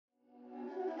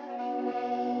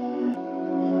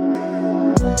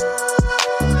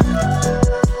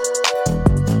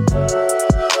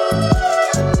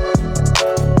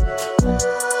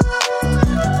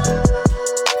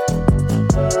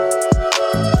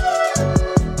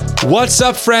What's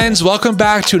up, friends? Welcome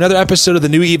back to another episode of the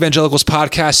New Evangelicals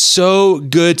podcast. So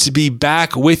good to be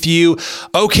back with you.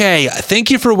 Okay, thank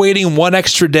you for waiting one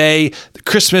extra day.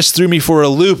 Christmas threw me for a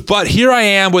loop, but here I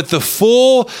am with the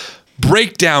full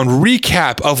breakdown,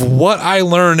 recap of what I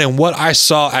learned and what I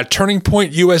saw at Turning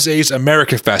Point USA's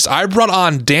America Fest. I brought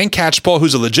on Dan Catchpole,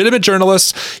 who's a legitimate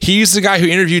journalist. He's the guy who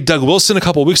interviewed Doug Wilson a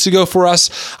couple weeks ago for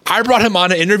us. I brought him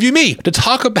on to interview me to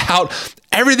talk about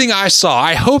everything I saw.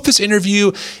 I hope this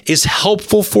interview is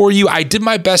helpful for you. I did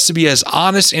my best to be as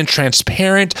honest and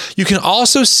transparent. You can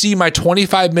also see my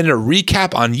 25-minute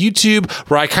recap on YouTube,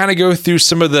 where I kind of go through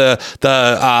some of the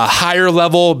higher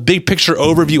level, big picture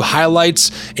overview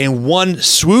highlights in one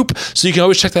swoop. So you can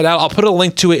always check that out. I'll put a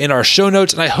link to it in our show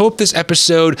notes. And I hope this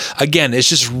episode, again, is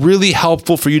just really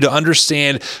helpful for you to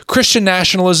understand Christian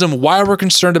nationalism, why we're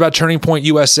concerned about Turning Point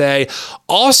USA,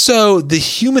 also the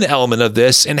human element of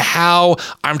this, and how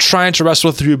I'm trying to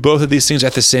wrestle through both of these things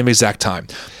at the same exact time.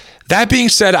 That being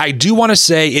said, I do want to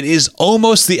say it is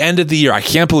almost the end of the year. I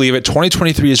can't believe it.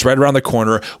 2023 is right around the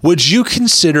corner. Would you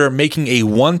consider making a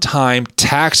one-time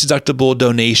tax-deductible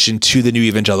donation to the New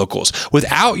Evangelicals?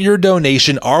 Without your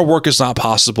donation, our work is not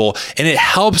possible, and it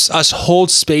helps us hold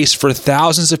space for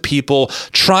thousands of people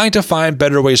trying to find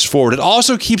better ways forward. It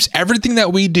also keeps everything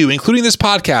that we do, including this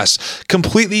podcast,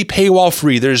 completely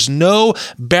paywall-free. There's no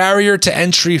barrier to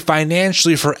entry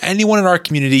financially for anyone in our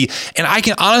community, and I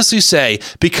can honestly say,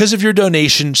 because of your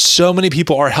donation, so many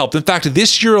people are helped. In fact,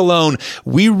 this year alone,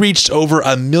 we reached over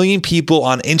 1 million people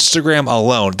on Instagram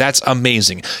alone. That's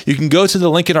amazing. You can go to the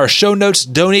link in our show notes.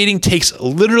 Donating takes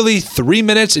literally 3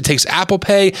 minutes. It takes Apple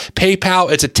Pay,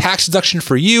 PayPal. It's a tax deduction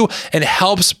for you and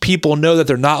helps people know that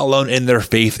they're not alone in their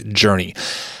faith journey.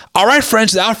 All right,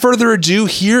 friends, without further ado,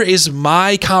 here is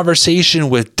my conversation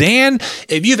with Dan.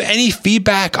 If you have any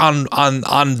feedback on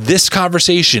this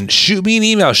conversation, shoot me an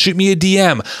email, shoot me a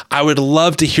DM. I would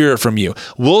love to hear it from you.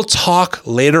 We'll talk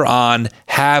later on.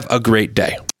 Have a great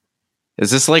day.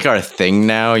 Is this like our thing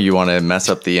now? You want to mess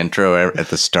up the intro at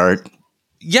the start?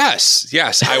 Yes.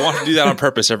 I want to do that on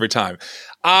purpose every time.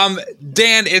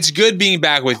 Dan, it's good being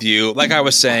back with you. Like I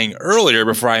was saying earlier,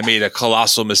 before I made a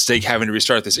colossal mistake having to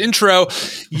restart this intro,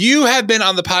 you have been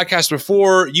on the podcast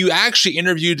before. You actually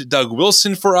interviewed Doug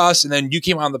Wilson for us, and then you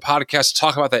came on the podcast to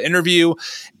talk about that interview.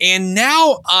 And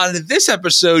now on this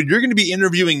episode, you're going to be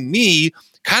interviewing me,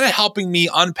 kind of helping me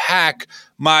unpack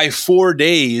my 4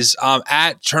 days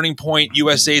at Turning Point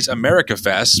USA's America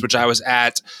Fest, which I was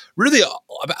at really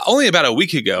only about a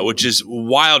week ago, which is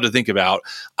wild to think about.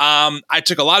 I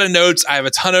took a lot of notes. I have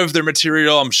a ton of their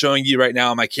material. I'm showing you right now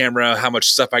on my camera how much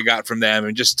stuff I got from them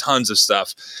and just tons of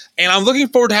stuff. And I'm looking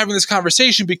forward to having this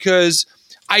conversation because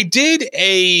I did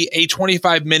a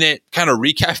 25-minute kind of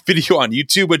recap video on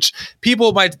YouTube, which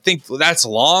people might think that's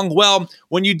long. Well,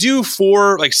 when you do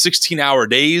 4 16-hour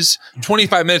days,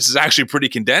 25 minutes is actually pretty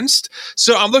condensed.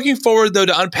 So I'm looking forward, though,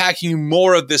 to unpacking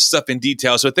more of this stuff in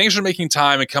detail. So thanks for making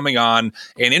time and coming on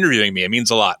and interviewing me. It means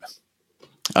a lot.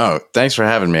 Oh, thanks for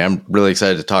having me. I'm really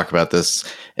excited to talk about this,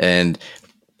 and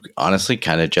honestly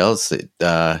kind of jealous that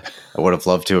I would have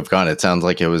loved to have gone. It sounds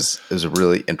like it was a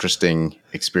really interesting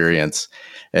experience.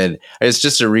 And it's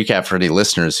just a recap for any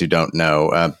listeners who don't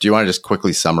know. Do you want to just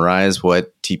quickly summarize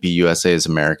what TPUSA's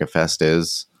America Fest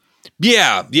is?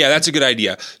 Yeah, that's a good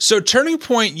idea. So Turning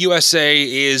Point USA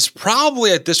is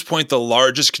probably at this point the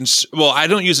largest, I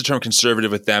don't use the term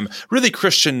conservative with them, really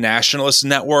Christian nationalist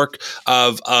network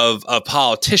of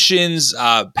politicians,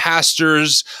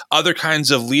 pastors, other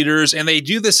kinds of leaders. And they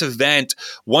do this event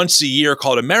once a year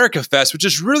called America Fest, which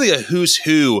is really a who's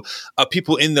who of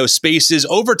people in those spaces.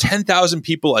 Over 10,000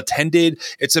 people attended.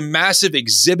 It's a massive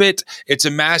exhibit. It's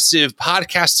a massive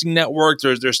podcasting network.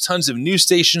 There's tons of news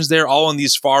stations there, all in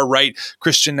these far right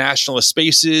Christian nationalist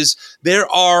spaces. There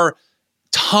are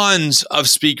tons of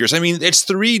speakers. I mean, it's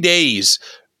 3 days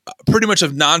pretty much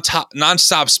of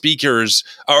nonstop speakers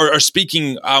are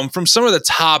speaking from some of the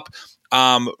top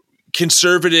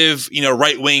conservative,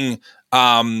 right-wing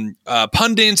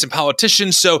pundits and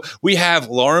politicians. So we have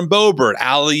Lauren Boebert,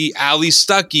 Ali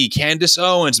Stuckey, Candace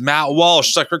Owens, Matt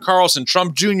Walsh, Tucker Carlson,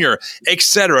 Trump Jr.,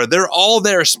 etc. They're all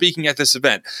there speaking at this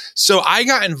event. So I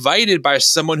got invited by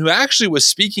someone who actually was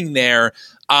speaking there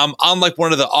on like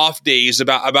one of the off days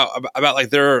about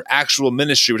like their actual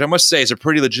ministry, which I must say is a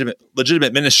pretty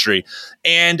legitimate ministry.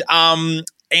 And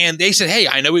they said, hey,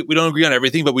 I know we don't agree on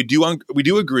everything, but we do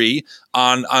agree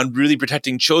on really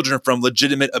protecting children from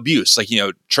legitimate abuse, like,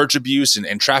 church abuse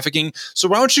and trafficking. So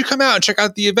why don't you come out and check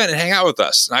out the event and hang out with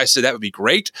us? And I said, that would be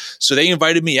great. So they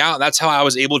invited me out, and that's how I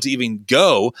was able to even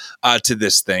go to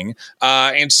this thing.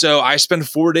 And so I spent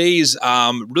 4 days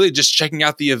really just checking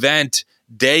out the event,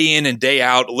 day in and day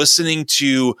out, listening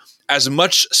to as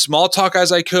much small talk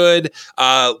as I could,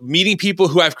 meeting people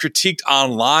who I've critiqued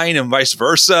online and vice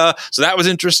versa. So that was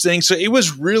interesting. So it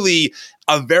was really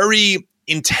a very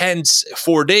intense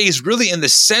 4 days, really in the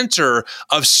center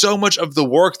of so much of the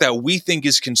work that we think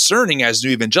is concerning as new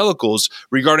evangelicals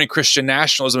regarding Christian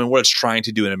nationalism and what it's trying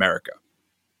to do in America.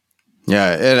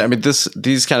 Yeah, and I mean,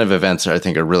 these kind of events, I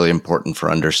think, are really important for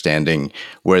understanding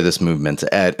where this movement's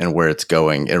at and where it's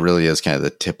going. It really is kind of the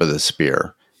tip of the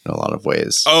spear in a lot of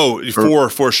ways. Oh,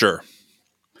 for sure.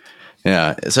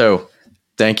 Yeah. So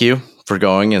thank you for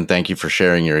going, and thank you for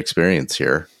sharing your experience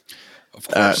here. Of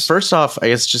course. First off, I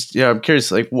guess just, I'm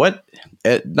curious, like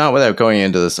not without going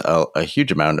into this a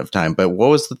huge amount of time, but what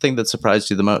was the thing that surprised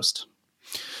you the most?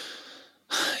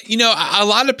 A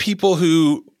lot of people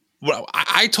who,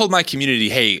 I told my community,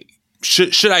 hey,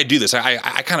 should I do this?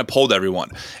 I kind of polled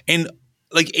everyone, and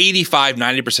like 85,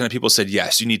 90% of people said,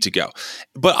 yes, you need to go.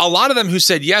 But a lot of them who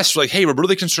said yes were like, hey, we're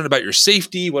really concerned about your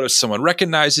safety. What if someone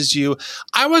recognizes you?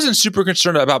 I wasn't super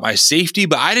concerned about my safety,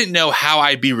 but I didn't know how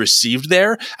I'd be received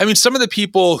there. I mean, some of the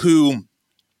people who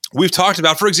we've talked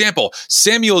about, for example,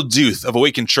 Samuel Duth of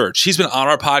Awakened Church. He's been on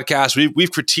our podcast. We've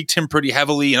critiqued him pretty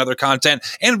heavily in other content,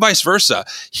 and vice versa.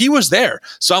 He was there,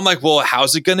 so I'm like, well,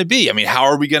 how's it going to be? I mean, how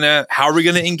are we gonna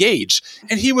engage?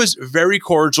 And he was very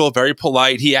cordial, very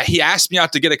polite. He asked me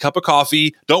out to get a cup of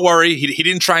coffee. Don't worry, he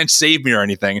didn't try and save me or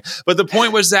anything. But the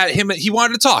point was that he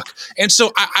wanted to talk, and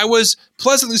so I was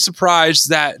pleasantly surprised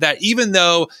that even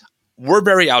though we're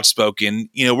very outspoken,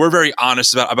 we're very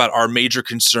honest about our major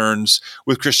concerns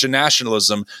with Christian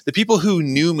nationalism, the people who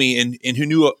knew me and who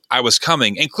knew I was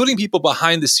coming, including people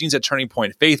behind the scenes at Turning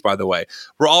Point Faith, by the way,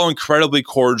 were all incredibly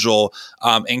cordial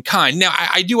and kind. Now,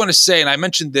 I do want to say, and I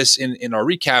mentioned this in our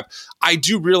recap, I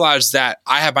do realize that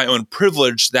I have my own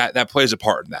privilege that plays a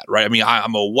part in that, right? I mean,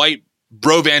 I'm a white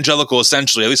bro-evangelical,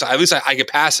 essentially. At least I could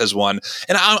pass as one,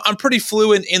 and I'm pretty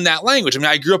fluent in that language. I mean,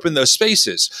 I grew up in those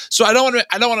spaces, so I don't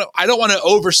want to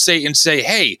overstate and say,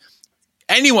 hey,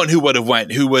 anyone who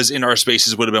was in our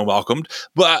spaces would have been welcomed.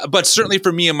 But certainly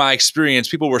for me, in my experience,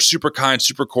 people were super kind,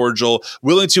 super cordial,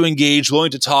 willing to engage,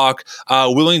 willing to talk,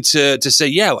 willing to say,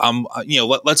 yeah,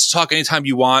 let's talk anytime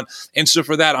you want. And so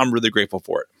for that, I'm really grateful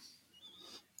for it.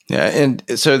 Yeah, and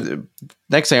so the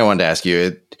next thing I wanted to ask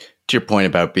you, to your point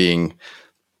about being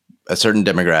a certain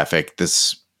demographic,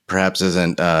 this perhaps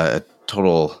isn't a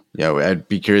total, I'd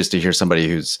be curious to hear somebody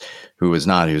who's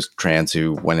trans,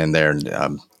 who went in there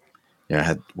and,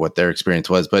 had what their experience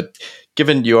was. But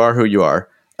given you are who you are,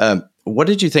 what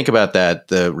did you think about that,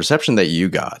 the reception that you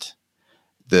got,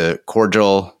 the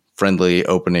cordial, friendly,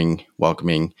 opening,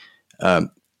 welcoming, the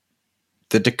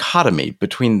dichotomy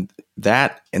between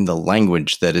that and the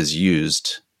language that is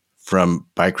used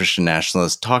by Christian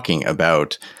nationalists talking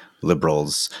about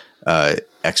liberals,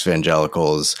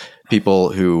 ex-evangelicals,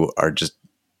 people who are just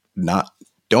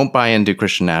don't buy into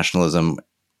Christian nationalism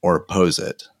or oppose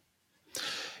it?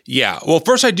 Yeah. Well,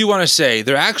 first, I do want to say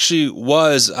there actually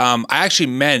was, I actually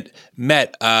met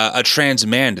a trans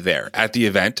man there at the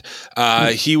event.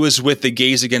 He was with the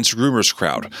Gays Against Groomers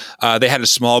crowd. They had a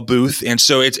small booth. And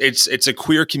so it's a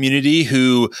queer community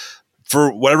who,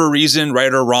 for whatever reason,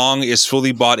 right or wrong, is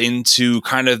fully bought into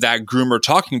kind of that groomer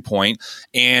talking point.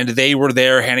 And they were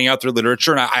there handing out their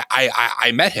literature. And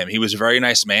I met him. He was a very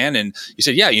nice man. And he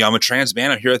said, yeah, I'm a trans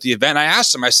man. I'm here at the event. And I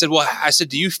asked him, I said,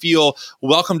 do you feel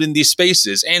welcomed in these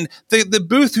spaces? And the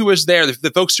booth who was there,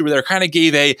 the folks who were there kind of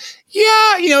gave no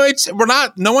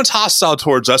one's hostile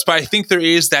towards us, but I think there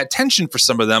is that tension for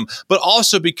some of them, but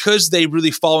also because they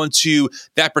really fall into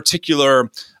that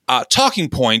particular talking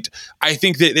point, I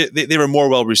think that they were more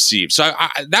well received. So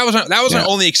that was my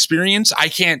only experience.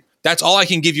 That's all I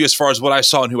can give you as far as what I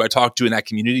saw and who I talked to in that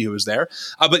community who was there.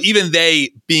 But even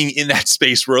they, being in that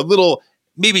space, were a little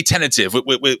maybe tentative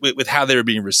with how they were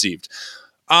being received.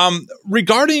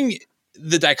 Regarding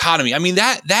the dichotomy, I mean,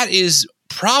 that is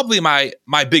probably my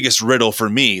biggest riddle for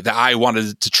me that I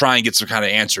wanted to try and get some kind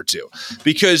of answer to,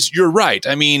 because you're right.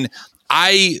 I mean,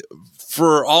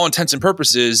 for all intents and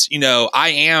purposes,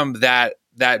 I am that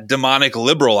demonic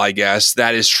liberal, I guess,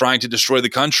 that is trying to destroy the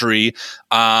country.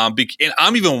 And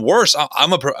I'm even worse.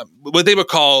 I'm what they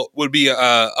would be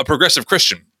a progressive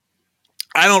Christian.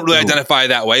 I don't really identify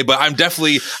that way, but I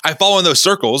fall in those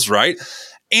circles, right?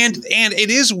 And it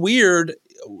is weird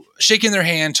shaking their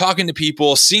hand, talking to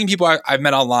people, seeing people I've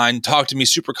met online talk to me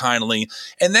super kindly,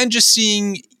 and then just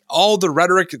seeing all the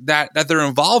rhetoric that they're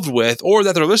involved with or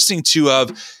that they're listening to of,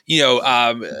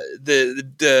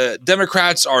 the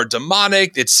Democrats are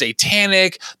demonic, it's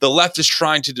satanic, the left is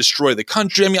trying to destroy the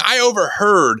country. I mean, I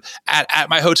overheard at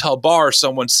my hotel bar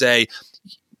someone say,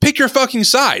 pick your fucking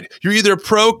side. You're either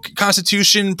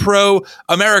pro-Constitution,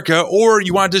 pro-America, or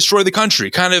you want to destroy the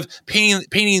country, kind of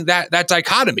painting that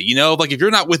dichotomy, like if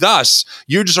you're not with us,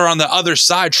 you just are on the other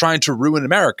side trying to ruin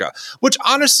America, which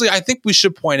honestly, I think we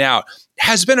should point out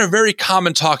has been a very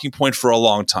common talking point for a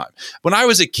long time. When I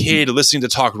was a kid listening to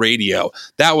talk radio,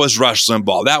 that was Rush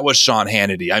Limbaugh, that was Sean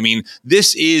Hannity. I mean,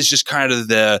 this is just kind of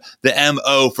the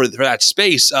MO for that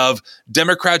space of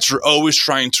Democrats are always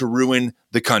trying to ruin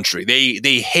the country.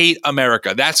 They hate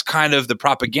America. That's kind of the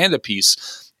propaganda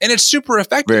piece. And it's super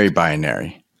effective. Very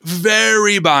binary.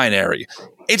 Very binary.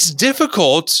 It's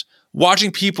difficult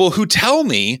watching people who tell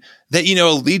me that,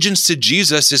 allegiance to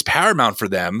Jesus is paramount for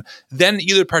them, then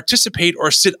either participate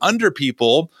or sit under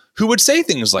people who would say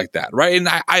things like that, right? And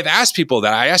I've asked people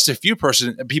that. I asked a few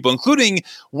people, including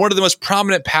one of the most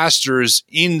prominent pastors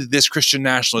in this Christian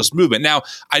nationalist movement. Now,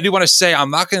 I do want to say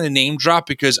I'm not going to name drop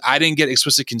because I didn't get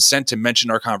explicit consent to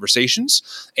mention our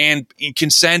conversations. And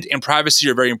consent and privacy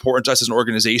are very important to us as an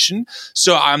organization.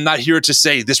 So I'm not here to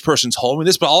say this person's told me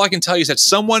this, but all I can tell you is that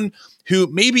someone who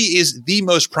maybe is the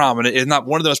most prominent, if not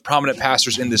one of the most prominent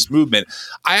pastors in this movement,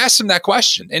 I asked him that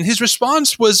question. And his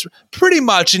response was pretty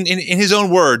much in his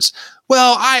own words,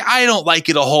 well, I don't like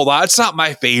it a whole lot. It's not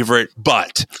my favorite,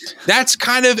 but that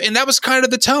was kind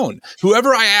of the tone.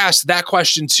 Whoever I asked that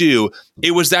question to,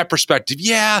 it was that perspective.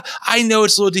 Yeah, I know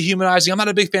it's a little dehumanizing. I'm not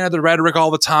a big fan of the rhetoric all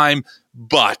the time,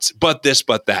 but this,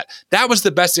 but that. That was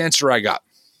the best answer I got.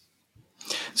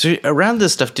 So around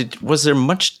this stuff, was there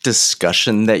much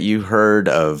discussion that you heard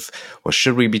of, well,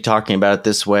 should we be talking about it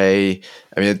this way?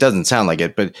 I mean, it doesn't sound like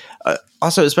it, but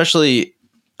also especially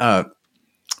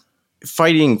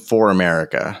fighting for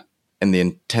America and the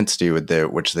intensity with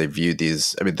which they viewed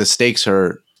these. I mean, the stakes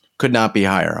could not be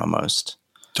higher almost.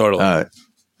 Totally.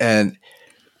 And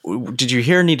did you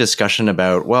hear any discussion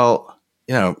about, well,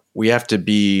 we have to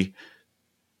be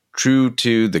true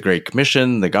to the Great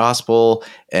Commission, the gospel,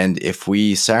 and if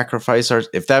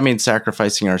that means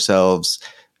sacrificing ourselves,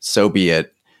 so be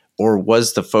it? Or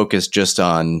was the focus just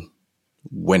on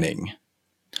winning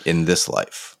in this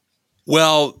life?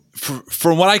 Well,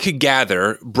 from what I could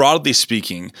gather, broadly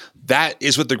speaking, that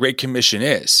is what the Great Commission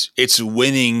is. It's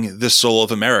winning the soul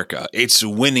of America. It's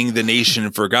winning the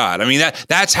nation for God. I mean,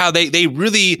 that's how they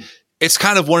really. It's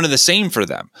kind of one and the same for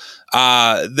them.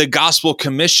 The gospel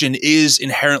commission is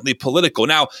inherently political.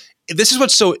 Now, this is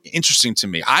what's so interesting to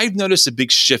me. I've noticed a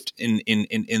big shift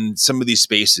in some of these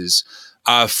spaces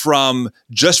from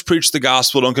just preach the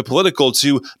gospel, don't get political,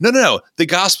 to no, the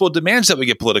gospel demands that we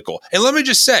get political. And let me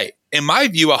just say, in my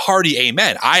view, a hearty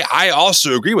amen. I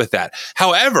also agree with that.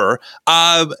 However,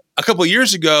 a couple of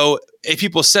years ago, if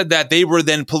people said that, they were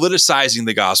then politicizing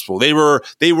the gospel. They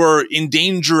were in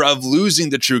danger of losing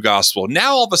the true gospel.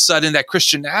 Now, all of a sudden, that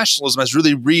Christian nationalism has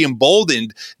really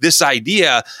re-emboldened this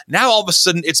idea. Now, all of a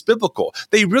sudden, it's biblical.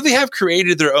 They really have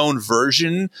created their own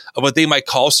version of what they might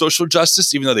call social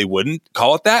justice, even though they wouldn't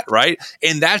call it that, right?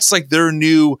 And that's like their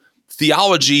new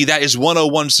theology that is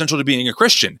 101 central to being a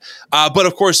Christian. But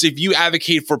of course, if you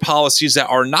advocate for policies that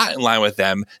are not in line with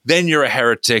them, then you're a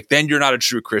heretic, then you're not a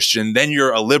true Christian, then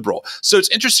you're a liberal. So it's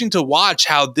interesting to watch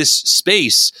how this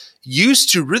space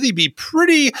used to really be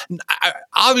pretty,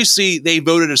 obviously they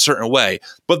voted a certain way,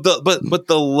 but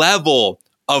the level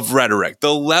of rhetoric,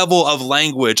 the level of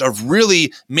language of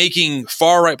really making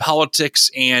far right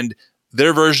politics and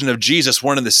their version of Jesus,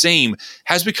 one and the same,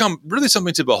 has become really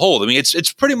something to behold. I mean,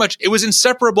 it's pretty much, it was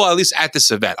inseparable, at least at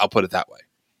this event. I'll put it that way.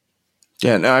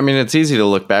 Yeah, no, I mean, it's easy to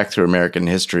look back through American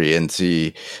history and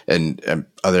see, and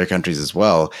other countries as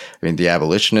well. I mean, the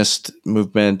abolitionist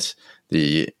movement,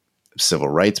 the civil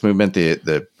rights movement,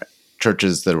 the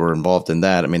churches that were involved in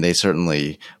that. I mean, they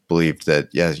certainly believed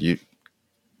that,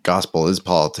 gospel is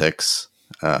politics.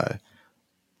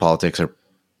 Politics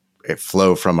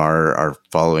flow from our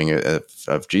following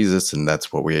of Jesus, and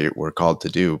that's what we were called to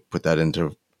do, put that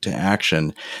into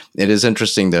action. It is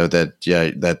interesting, though, that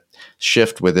that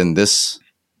shift within this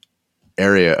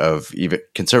area of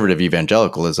conservative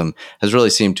evangelicalism has really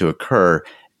seemed to occur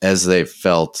as they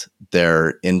felt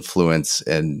their influence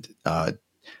and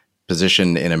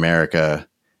position in America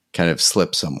kind of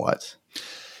slip somewhat.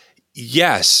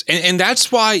 Yes. And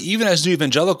that's why even as new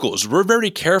evangelicals, we're very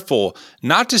careful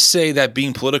not to say that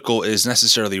being political is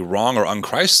necessarily wrong or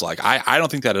unchristlike. I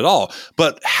don't think that at all.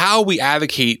 But how we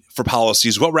advocate for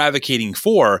policies, what we're advocating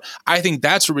for, I think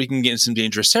that's where we can get in some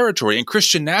dangerous territory. And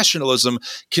Christian nationalism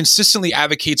consistently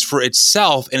advocates for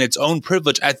itself and its own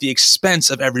privilege at the expense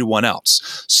of everyone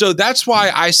else. So that's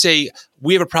why I say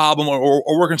we have a problem, or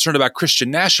we're concerned about Christian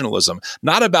nationalism,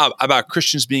 not about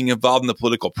Christians being involved in the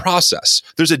political process.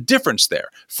 There's a difference there,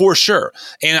 for sure.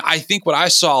 And I think what I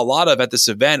saw a lot of at this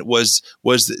event was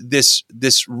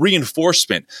this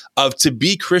reinforcement of to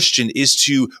be Christian is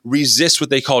to resist what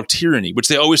they call tyranny, which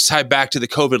they always tie back to the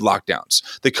COVID lockdowns.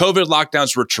 The COVID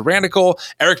lockdowns were tyrannical.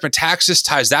 Eric Metaxas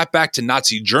ties that back to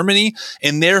Nazi Germany,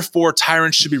 and therefore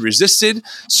tyrants should be resisted.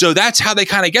 So that's how they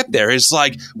kind of get there. It's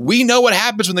like, we know what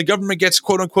happens when the government gets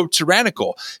quote unquote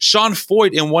tyrannical. Sean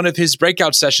Foyt, in one of his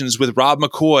breakout sessions with Rob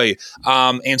McCoy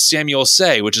and Samuel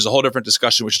Say, which is a whole different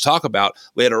discussion we should talk about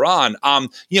later on,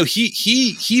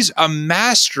 he's a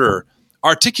master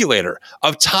articulator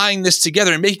of tying this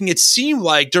together and making it seem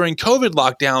like during COVID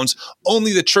lockdowns,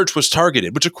 only the church was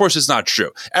targeted, which of course is not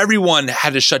true. Everyone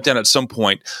had to shut down at some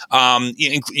point,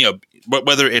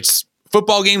 whether it's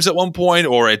football games at one point,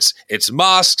 or it's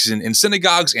mosques and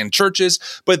synagogues and churches,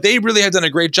 but they really have done a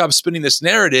great job spinning this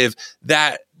narrative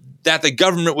that the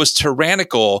government was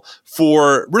tyrannical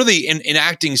for really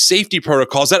enacting safety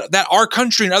protocols that our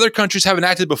country and other countries have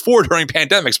enacted before during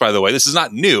pandemics, by the way. This is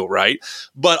not new, right?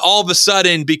 But all of a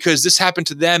sudden, because this happened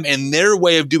to them and their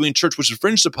way of doing church was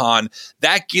infringed upon,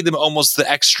 that gave them almost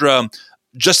the extra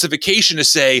justification to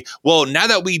say, well, now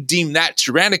that we deem that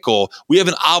tyrannical, we have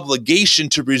an obligation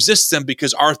to resist them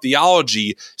because our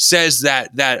theology says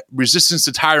that resistance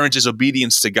to tyrants is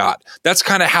obedience to God. That's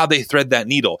kind of how they thread that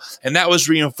needle. And that was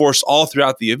reinforced all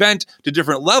throughout the event to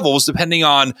different levels, depending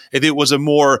on if it was a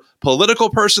more political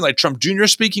person like Trump Jr.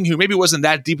 speaking, who maybe wasn't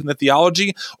that deep in the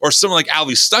theology, or someone like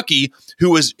Ali Stuckey,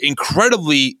 who was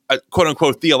incredibly, quote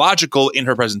unquote, theological in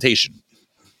her presentation.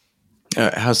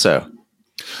 How so?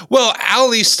 Well,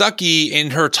 Ali Stuckey,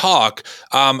 in her talk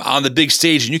on the big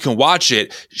stage, and you can watch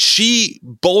it, she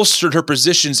bolstered her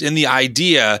positions in the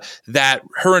idea that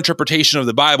her interpretation of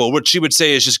the Bible, which she would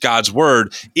say is just God's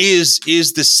word, is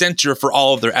the center for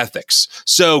all of their ethics.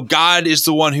 So God is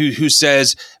the one who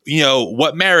says,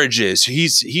 what marriage is. He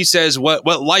says what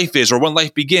life is, or when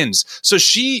life begins. So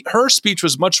her speech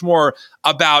was much more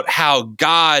about how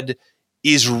God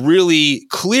is really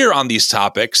clear on these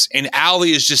topics, and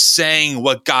Ali is just saying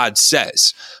what God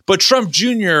says. But Trump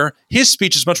Jr., his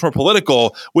speech is much more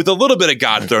political with a little bit of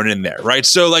God thrown in there, right?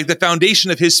 So like the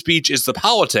foundation of his speech is the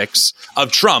politics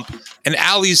of Trump, and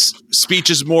Ali's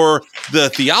speech is more the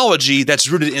theology that's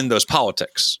rooted in those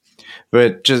politics.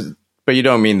 But you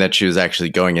don't mean that she was actually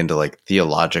going into like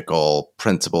theological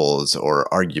principles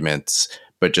or arguments,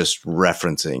 but just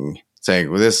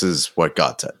saying, well, this is what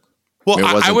God said. Well,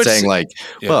 it wasn't saying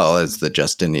well, as the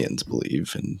Justinians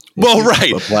believe. And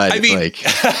right. Applied,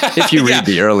 if you read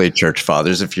the early church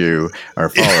fathers, if you are a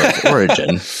follower of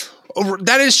Origen.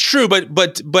 That is true,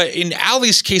 but in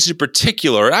Ali's case in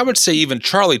particular, and I would say even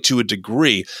Charlie to a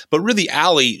degree, but really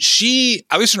Ali, she,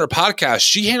 at least in her podcast,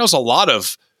 she handles a lot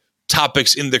of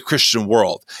topics in the Christian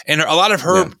world. And a lot of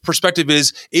her perspective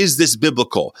is this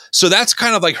biblical? So that's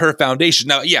kind of like her foundation.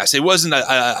 Now, yes, it wasn't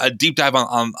a deep dive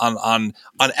on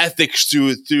ethics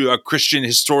through a Christian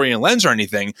historian lens or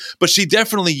anything, but she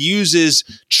definitely uses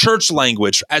church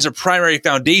language as a primary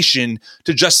foundation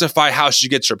to justify how she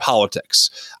gets her politics.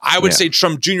 I would say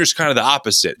Trump Jr. is kind of the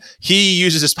opposite. He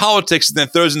uses his politics and then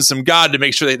throws in some God to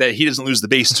make sure that he doesn't lose the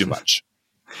base too much.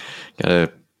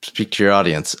 Gotta speak to your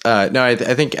audience. No, I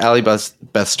think Ali Beth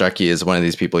Stuckey is one of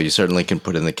these people you certainly can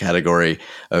put in the category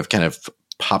of kind of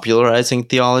popularizing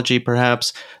theology,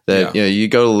 perhaps. That you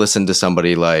go listen to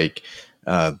somebody like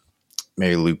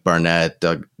maybe Luke Barnett,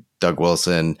 Doug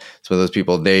Wilson, some of those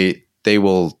people. They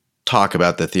will talk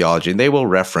about the theology and they will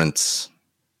reference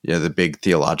the big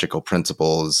theological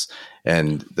principles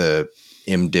and the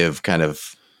MDiv kind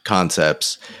of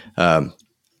concepts,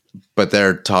 but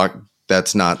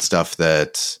that's not stuff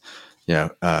that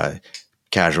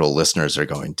casual listeners are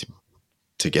going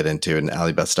to get into. And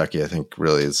Ali Beth Stuckey, I think,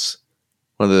 really is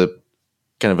one of the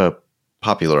kind of a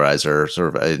popularizer,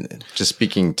 sort of just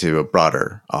speaking to a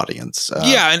broader audience.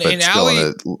 And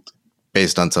Ali,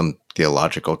 based on some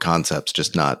theological concepts,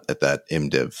 just not at that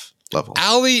MDiv level.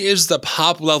 Ali is the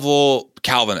pop level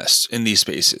Calvinist in these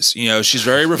spaces. She's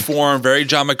very reformed, very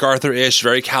John MacArthur-ish,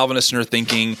 very Calvinist in her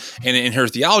thinking and in her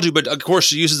theology. But of course,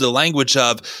 she uses the language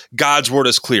of God's word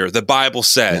is clear. The Bible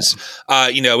says,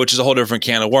 which is a whole different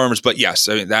can of worms. But yes,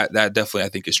 I mean, that definitely I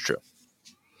think is true.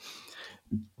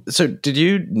 So did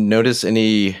you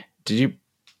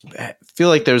feel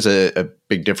like there's a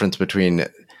big difference between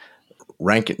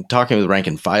talking with rank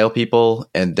and file people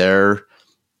and their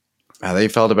how they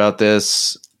felt about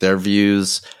this, their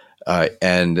views,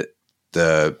 and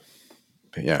the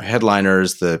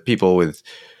headliners, the people with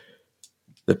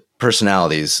the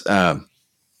personalities,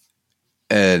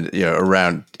 and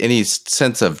around any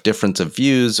sense of difference of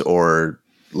views or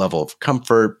level of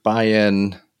comfort,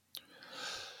 buy-in.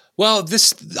 Well,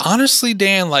 this honestly,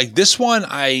 Dan, like this one,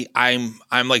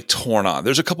 I'm like torn on.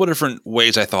 There's a couple of different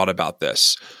ways I thought about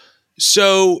this.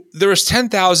 So there was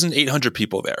 10,800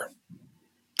 people there.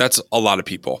 That's a lot of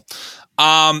people.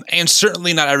 And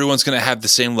certainly not everyone's going to have the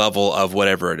same level of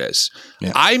whatever it is.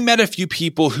 Yeah. I met a few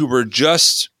people who were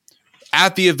just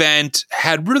at the event,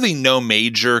 had really no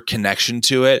major connection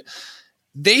to it.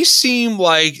 They seem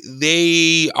like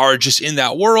they are just in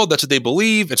that world. That's what they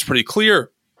believe. It's pretty clear.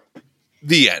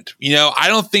 The end. I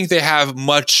don't think they have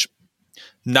much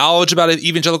knowledge about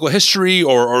evangelical history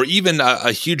or even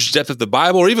a huge depth of the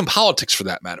Bible or even politics for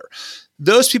that matter.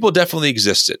 Those people definitely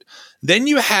existed. Then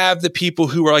you have the people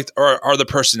who are the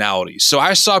personalities. So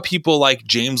I saw people like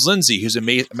James Lindsay, who's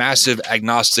a massive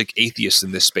agnostic atheist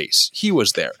in this space. He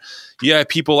was there. You have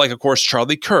people like, of course,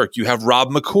 Charlie Kirk. You have Rob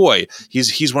McCoy.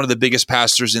 He's one of the biggest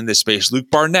pastors in this space.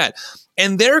 Luke Barnett.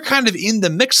 And they're kind of in the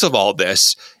mix of all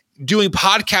this, doing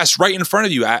podcasts right in front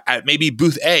of you at maybe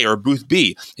booth A or booth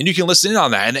B. And you can listen in on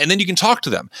that. And then you can talk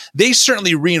to them. They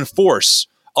certainly reinforce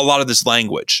a lot of this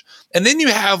language. And then you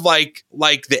have like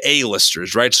the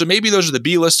A-listers, right? So maybe those are the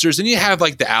B-listers. And you have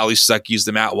like the Ali Stuckies,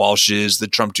 the Matt Walshes, the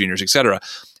Trump Juniors, et cetera.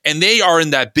 And they are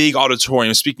in that big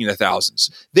auditorium speaking to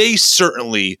thousands. They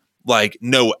certainly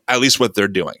know at least what they're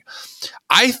doing.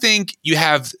 I think you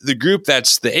have the group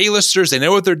that's the A-listers. They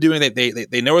know what they're doing.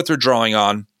 They know what they're drawing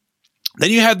on. Then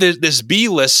you have this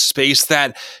B-list space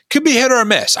that could be hit or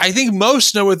miss. I think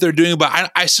most know what they're doing,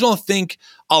 but I still don't think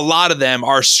a lot of them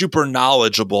are super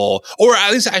knowledgeable, or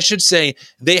at least I should say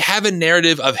they have a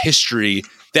narrative of history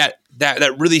that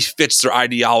really fits their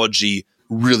ideology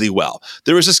really well.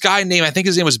 There was this guy named, I think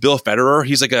his name was Bill Federer.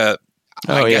 He's like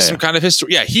some kind of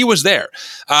history. Yeah, he was there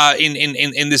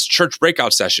in this church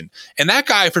breakout session. And that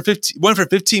guy went for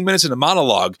 15 minutes in a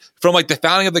monologue from like the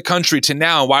founding of the country to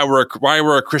now, why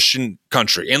we're a Christian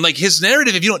country. And like his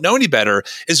narrative, if you don't know any better,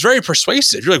 is very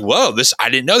persuasive. You're like, whoa, I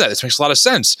didn't know that. This makes a lot of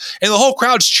sense. And the whole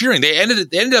crowd's cheering. They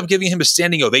ended up giving him a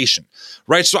standing ovation,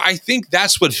 right? So I think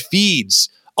that's what feeds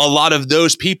a lot of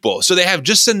those people. So they have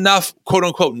just enough quote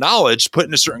unquote knowledge put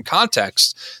in a certain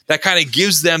context that kind of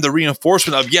gives them the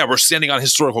reinforcement of, yeah, we're standing on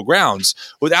historical grounds,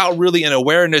 without really an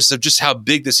awareness of just how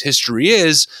big this history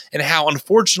is and how,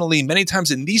 unfortunately, many times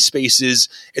in these spaces,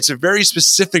 it's a very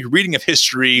specific reading of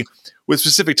history with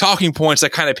specific talking points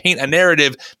that kind of paint a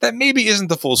narrative that maybe isn't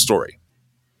the full story.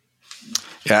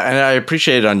 Yeah, and I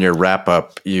appreciate on your wrap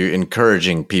up, you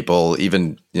encouraging people,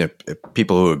 even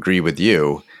people who agree with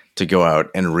you, to go out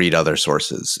and read other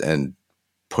sources and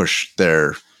push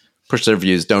their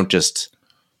views. Don't just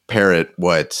parrot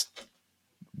what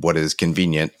is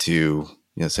convenient to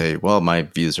say, well, my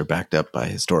views are backed up by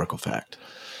historical fact.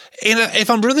 And if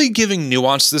I'm really giving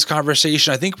nuance to this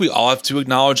conversation, I think we all have to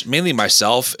acknowledge, mainly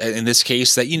myself in this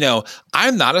case, that,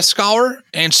 I'm not a scholar.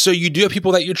 And so you do have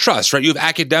people that you trust, right? You have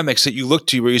academics that you look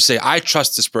to where you say, I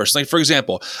trust this person. Like, for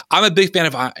example, I'm a big fan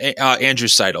of Andrew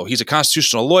Seidel. He's a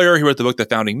constitutional lawyer. He wrote the book, The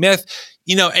Founding Myth.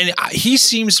 And he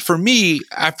seems, for me,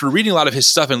 after reading a lot of his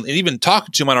stuff and even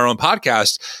talking to him on our own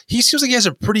podcast, he seems like he has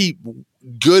a pretty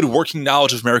good working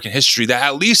knowledge of American history that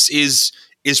at least is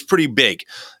pretty big.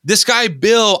 This guy,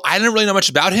 Bill, I didn't really know much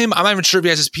about him. I'm not even sure if he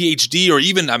has his PhD or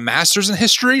even a master's in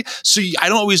history. So I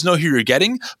don't always know who you're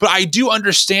getting, but I do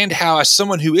understand how, as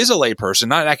someone who is a layperson,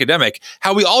 not an academic,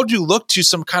 how we all do look to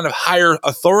some kind of higher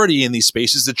authority in these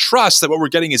spaces to trust that what we're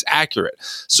getting is accurate.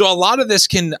 So a lot of this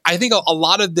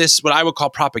what I would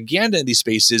call propaganda in these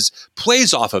spaces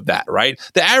plays off of that, right?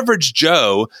 The average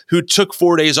Joe who took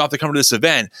 4 days off to come to this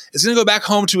event is going to go back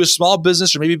home to his small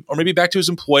business or maybe back to his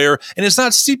employer, and it's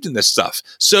not steeped in this stuff.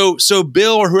 So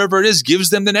Bill or whoever it is gives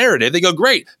them the narrative. They go,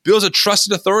 great, Bill's a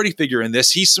trusted authority figure in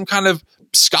this. He's some kind of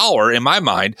scholar in my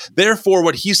mind. Therefore,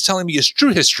 what he's telling me is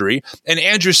true history. And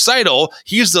Andrew Seidel,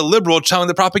 he's the liberal telling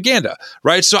the propaganda,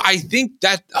 right? So I think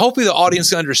that hopefully the audience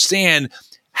can understand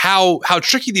how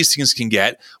tricky these things can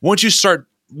get once you start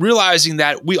realizing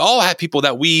that we all have people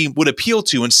that we would appeal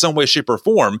to in some way, shape, or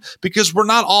form, because we're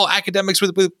not all academics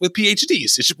with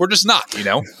PhDs. We're just not,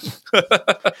 Bill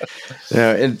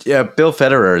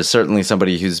Federer is certainly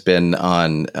somebody who's been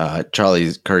on, Charlie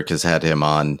Kirk has had him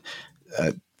on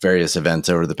various events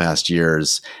over the past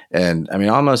years. And I mean,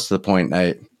 almost to the point,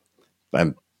 this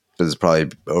is probably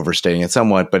overstating it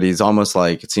somewhat, but he's almost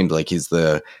like, it seems like he's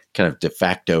the kind of de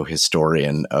facto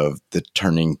historian of the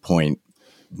Turning Point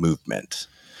movement.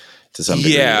 to some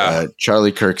degree. Yeah.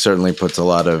 Charlie Kirk certainly puts a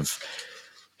lot of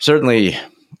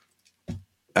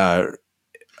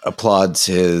applauds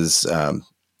his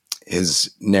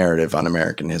narrative on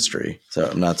American history. So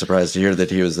I'm not surprised to hear that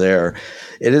he was there.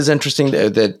 It is interesting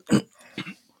that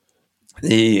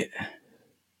the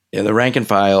rank and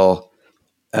file,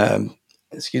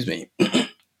 excuse me.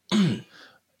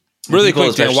 Really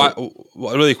quick, Dan,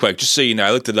 really quick, just so you know,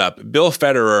 I looked it up. Bill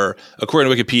Federer,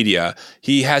 according to Wikipedia,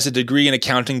 he has a degree in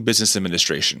accounting business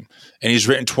administration, and he's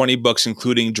written 20 books,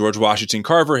 including George Washington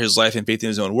Carver, His Life and Faith in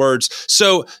His Own Words.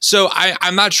 So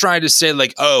I'm not trying to say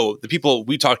like, oh, the people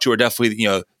we talk to are definitely,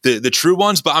 the true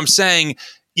ones, but I'm saying,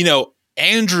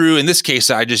 Andrew, in this case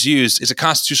I just used, is a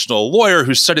constitutional lawyer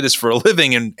who studied this for a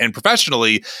living and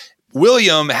professionally.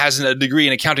 William has a degree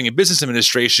in accounting and business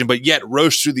administration, but yet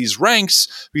rose through these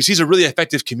ranks because he's a really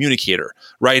effective communicator,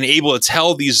 right? And able to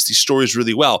tell these stories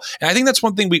really well. And I think that's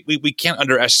one thing we can't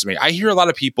underestimate. I hear a lot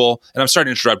of people, and I'm sorry to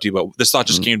interrupt you, but this thought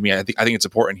just came to me. I think it's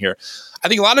important here. I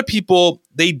think a lot of people,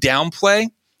 they downplay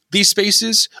these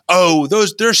spaces. Oh,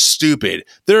 they're stupid.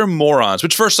 They're morons,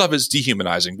 which first off is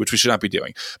dehumanizing, which we should not be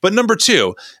doing. But number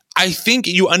two, I think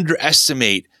you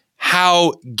underestimate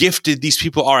how gifted these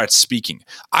people are at speaking.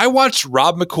 I watched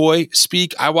Rob McCoy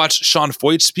speak. I watched Sean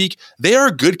Foyt speak. They are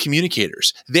good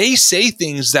communicators. They say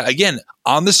things that, again,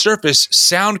 on the surface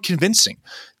sound convincing.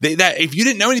 That if you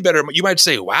didn't know any better, you might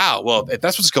say, wow, well, if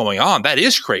that's what's going on, that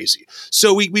is crazy.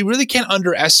 So we really can't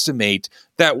underestimate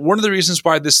that one of the reasons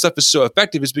why this stuff is so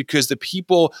effective is because the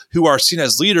people who are seen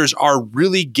as leaders are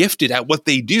really gifted at what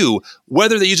they do.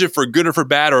 Whether they use it for good or for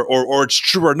bad or it's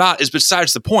true or not is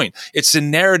besides the point. It's a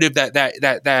narrative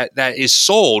that is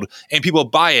sold and people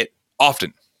buy it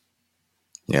often.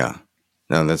 Yeah,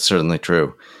 no, that's certainly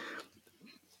true.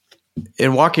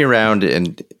 In walking around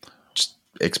and just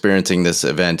experiencing this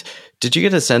event, did you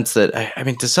get a sense that, I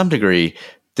mean, to some degree,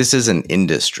 this is an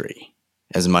industry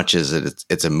as much as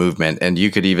it's a movement? And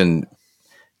you could even,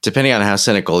 depending on how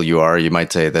cynical you are, you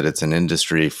might say that it's an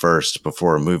industry first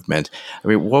before a movement. I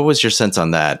mean, what was your sense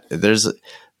on that? There's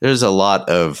a lot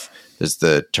of, there's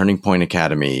the Turning Point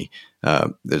Academy,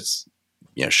 there's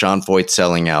Sean Foyt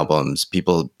selling albums,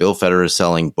 Bill Federer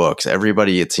selling books.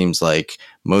 Everybody, it seems like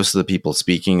most of the people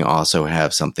speaking also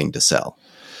have something to sell.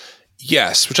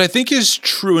 Yes, which I think is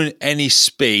true in any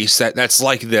space that's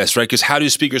like this, right? Because how do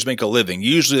speakers make a living?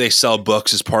 Usually they sell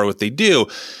books as part of what they do.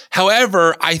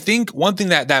 However, I think one thing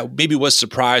that maybe was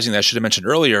surprising that I should have mentioned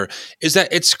earlier is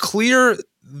that it's clear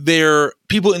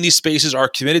people in these spaces are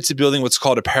committed to building what's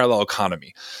called a parallel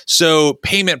economy. So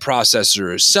payment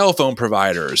processors, cell phone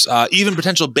providers, even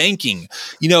potential banking,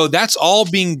 that's all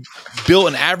being built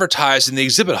and advertised in the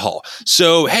exhibit hall.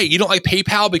 So, hey, you don't like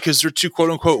PayPal because they're too quote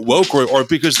unquote woke or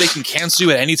because they can cancel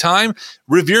you at any time?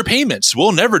 Revere Payments.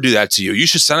 We'll never do that to you. You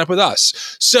should sign up with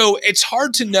us. So it's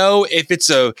hard to know if it's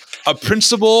a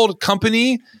principled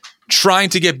company trying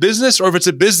to get business, or if it's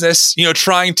a business,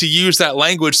 trying to use that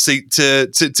language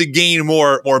to gain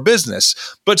more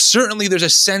business. But certainly there's a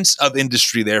sense of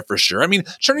industry there for sure. I mean,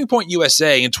 Turning Point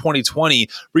USA in 2020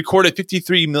 recorded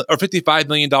 $55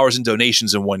 million in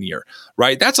donations in 1 year,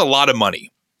 right? That's a lot of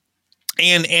money.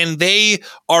 And they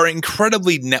are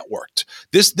incredibly networked.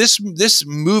 This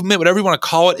movement, whatever you want to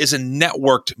call it, is a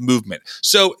networked movement.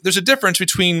 So there's a difference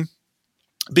between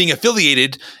being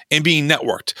affiliated and being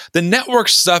networked. The network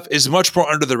stuff is much more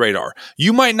under the radar.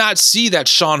 You might not see that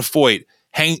Sean Foyt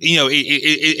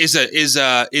is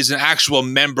an actual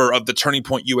member of the Turning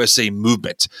Point USA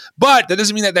movement. But that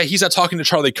doesn't mean that he's not talking to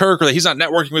Charlie Kirk or that he's not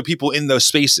networking with people in those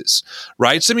spaces,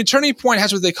 right? So, I mean, Turning Point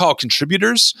has what they call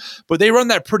contributors, but they run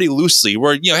that pretty loosely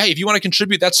where, hey, if you want to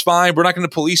contribute, that's fine. We're not going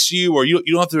to police you, or you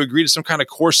don't have to agree to some kind of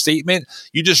core statement.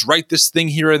 You just write this thing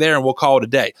here or there and we'll call it a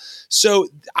day. So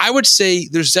I would say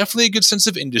there's definitely a good sense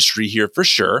of industry here for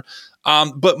sure.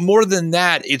 But more than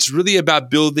that, it's really about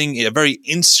building a very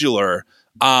insular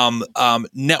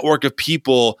network of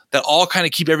people that all kind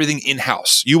of keep everything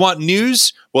in-house. You want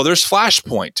news? Well, there's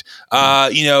Flashpoint.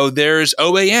 There's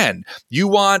OAN. You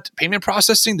want payment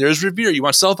processing? There's Revere. You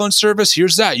want cell phone service?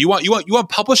 Here's that. You want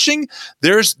publishing?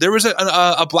 There was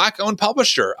a Black-owned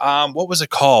publisher. What was it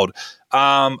called?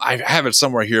 I have it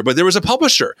somewhere here, but there was a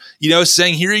publisher,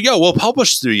 saying, here you go, we'll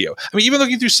publish through you. I mean, even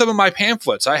looking through some of my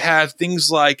pamphlets, I have things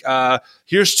like,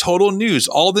 here's Total News,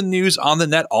 all the news on the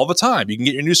net all the time. You can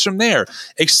get your news from there,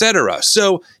 etc.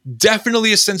 So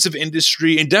definitely a sense of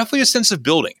industry and definitely a sense of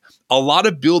building. A lot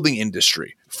of building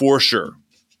industry for sure.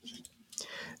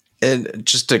 And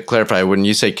just to clarify, when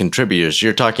you say contributors,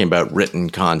 you're talking about written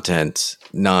content,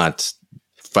 not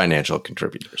financial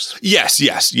contributors. Yes.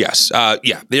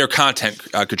 They are content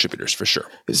contributors for sure.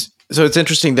 So it's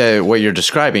interesting that what you're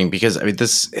describing, because I mean,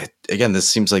 this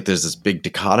seems like there's this big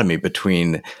dichotomy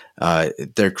between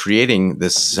they're creating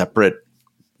this separate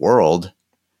world,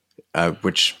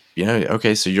 which,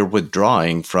 okay, so you're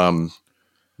withdrawing from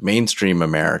mainstream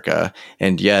America,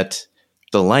 and yet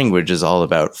the language is all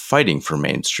about fighting for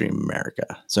mainstream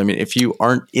America. So, I mean, if you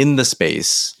aren't in the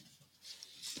space,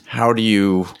 how do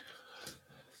you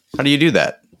do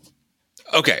that?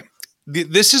 Okay.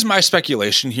 This is my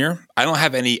speculation here. I don't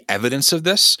have any evidence of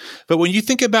this, but when you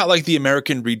think about like the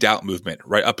American Redoubt movement,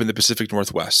 right up in the Pacific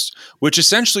Northwest, which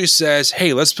essentially says,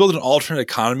 hey, let's build an alternate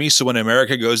economy so when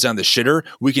America goes down the shitter,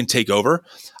 we can take over.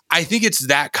 I think it's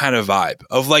that kind of vibe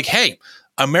of like, hey,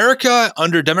 America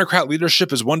under Democrat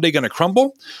leadership is one day going to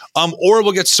crumble, or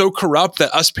we'll get so corrupt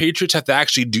that us patriots have to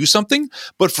actually do something.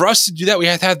 But for us to do that, we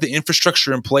have to have the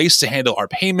infrastructure in place to handle our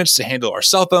payments, to handle our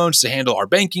cell phones, to handle our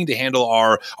banking, to handle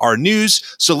our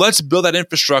news. So let's build that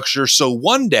infrastructure. So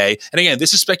one day, and again,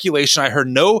 this is speculation. I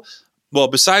heard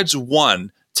besides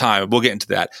one time, we'll get into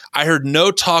that, I heard no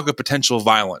talk of potential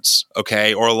violence.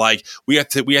 Okay, or like we have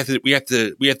to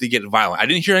get violent. I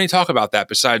didn't hear any talk about that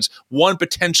besides one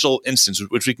potential instance,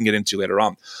 which we can get into later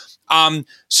on.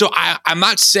 So I'm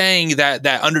not saying that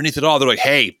underneath it all, they're like,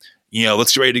 hey,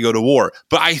 let's get ready to go to war.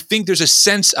 But I think there's a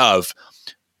sense of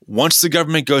once the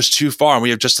government goes too far and we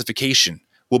have justification,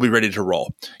 we'll be ready to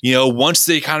roll. Once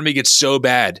the economy gets so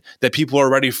bad that people are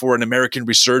ready for an American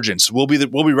resurgence, we'll be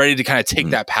ready to kind of take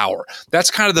that power. That's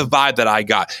kind of the vibe that I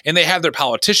got. And they have their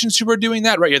politicians who are doing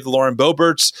that, right? You have the Lauren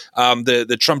Boeberts,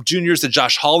 the Trump Juniors, the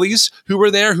Josh Hawleys who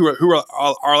were there, who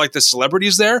are like the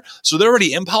celebrities there. So they're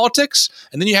already in politics.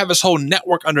 And then you have this whole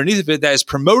network underneath of it that is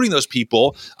promoting those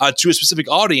people to a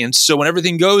specific audience. So when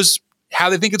everything goes how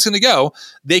they think it's going to go,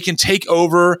 they can take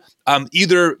over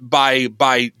either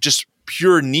by just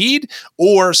pure need,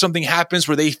 or something happens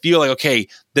where they feel like, okay,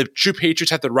 the true patriots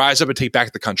have to rise up and take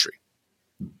back the country.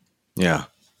 Yeah.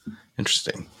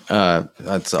 Interesting.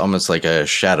 That's almost like a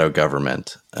shadow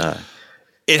government.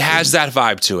 It has that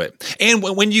vibe to it. And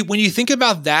when you think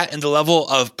about that and the level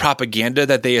of propaganda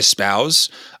that they espouse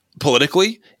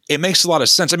politically, it makes a lot of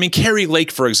sense. I mean, Carrie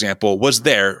Lake, for example, was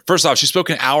there. First off, she spoke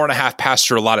an hour and a half past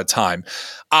her a lot of time.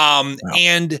 Wow.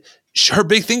 And her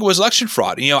big thing was election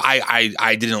fraud.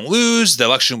 I didn't lose. The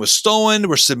election was stolen.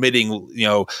 We're submitting,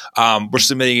 a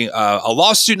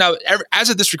lawsuit. Now, as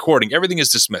of this recording, everything is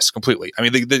dismissed completely. I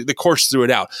mean, the courts threw it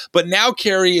out. But now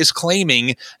Carrie is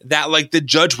claiming that like the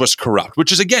judge was corrupt,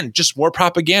 which is, again, just more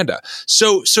propaganda.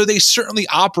 So they certainly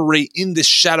operate in this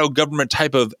shadow government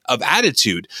type of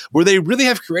attitude where they really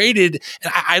have created,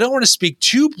 and I don't want to speak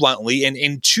too bluntly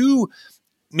and too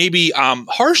maybe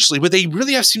harshly, but they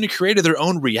really have seemed to create their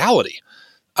own reality.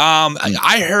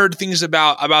 I heard things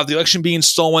about the election being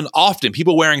stolen often.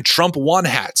 People wearing Trump won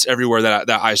hats everywhere that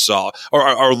I saw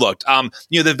or looked.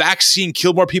 The vaccine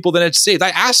killed more people than it saved. I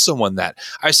asked someone that.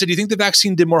 I said, "Do you think the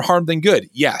vaccine did more harm than good?"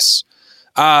 Yes.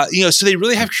 So they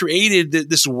really have created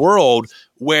this world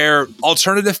where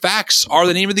alternative facts are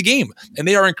the name of the game, and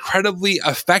they are incredibly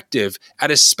effective at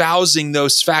espousing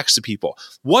those facts to people.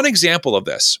 One example of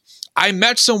this. I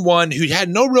met someone who had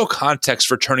no real context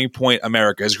for Turning Point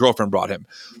America. His girlfriend brought him.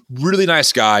 Really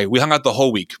nice guy. We hung out the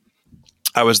whole week.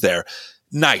 I was there.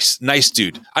 Nice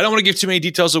dude. I don't want to give too many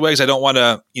details away because I don't want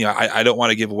to, I don't want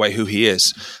to give away who he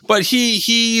is. But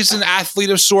he's an athlete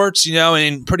of sorts,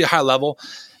 and pretty high level.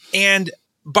 And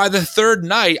by the third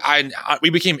night, we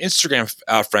became Instagram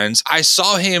friends. I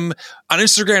saw him on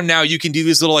Instagram. Now you can do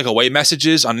these little like away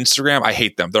messages on Instagram. I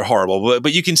hate them; they're horrible.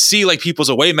 But you can see like people's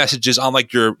away messages on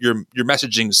like your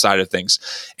messaging side of things.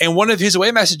 And one of his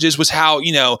away messages was how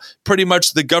pretty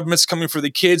much the government's coming for the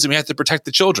kids and we have to protect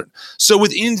the children. So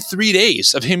within 3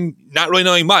 days of him not really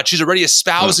knowing much, he's already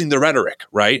espousing the rhetoric,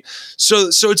 right? So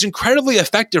it's incredibly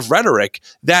effective rhetoric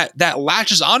that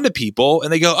latches onto people,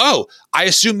 and they go, "Oh, I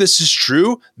assume this is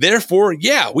true. Therefore,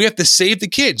 yeah, we have to save the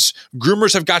kids.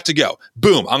 Groomers have got to go.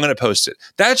 Boom, I'm going to post it."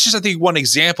 That's just, I think, one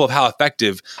example of how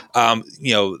effective,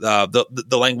 the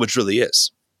language really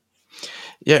is.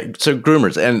 Yeah. So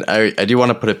groomers, and I do want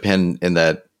to put a pin in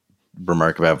that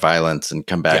remark about violence and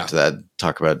come back to that,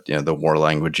 talk about, the war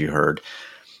language you heard.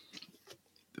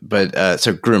 But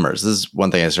so groomers, this is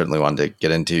one thing I certainly wanted to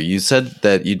get into. You said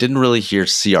that you didn't really hear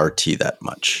CRT that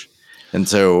much. And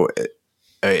so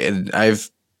I've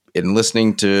in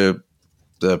listening to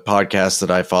the podcasts that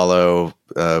I follow,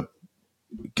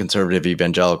 conservative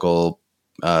evangelical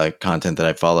content that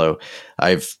I follow,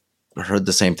 I've heard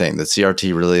the same thing. The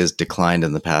CRT really has declined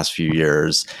in the past few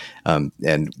years. And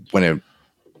when it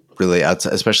really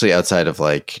outside, especially outside of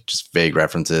like just vague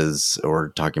references or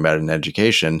talking about it in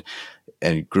education.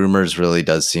 And groomers really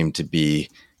does seem to be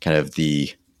kind of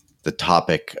the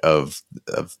topic of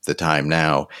the time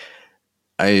now.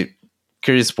 I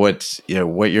curious what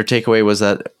your takeaway was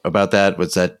about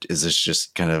that. Is this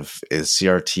just kind of, is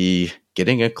CRT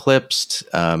getting eclipsed?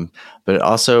 But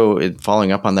also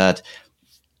following up on that,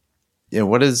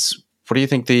 what do you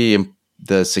think the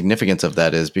significance of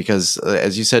that is? Because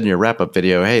as you said in your wrap up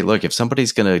video, hey, look, if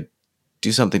somebody's going to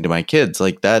do something to my kids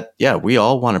like that, yeah, we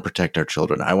all want to protect our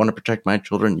children. I want to protect my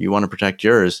children. You want to protect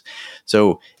yours.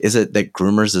 So is it that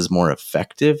groomers is more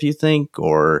effective, you think,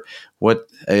 or what?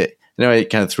 I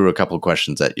kind of threw a couple of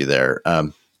questions at you there.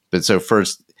 But so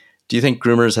first, do you think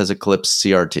groomers has eclipsed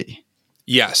CRT?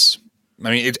 Yes. I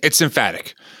mean, it's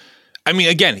emphatic. I mean,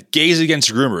 again, Gays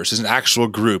Against Groomers is an actual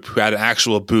group who had an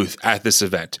actual booth at this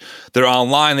event. They're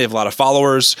online. They have a lot of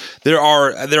followers.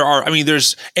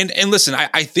 Listen,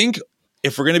 I think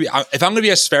if I'm going to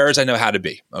be as fair as I know how to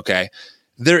be, okay,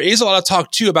 there is a lot of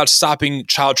talk too about stopping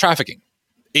child trafficking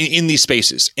in these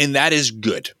spaces. And that is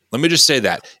good. Let me just say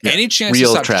that. Yeah. Any chance to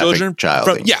stop children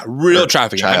from real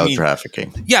trafficking. Child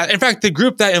trafficking. Yeah. In fact, the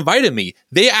group that invited me,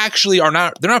 they actually they're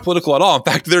not political at all. In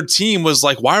fact, their team was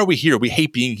like, why are we here? We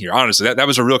hate being here. Honestly, that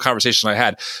was a real conversation I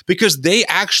had, because they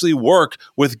actually work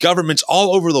with governments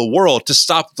all over the world to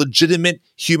stop legitimate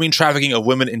human trafficking of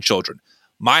women and children.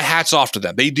 My hat's off to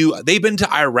them. They've been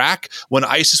to Iraq when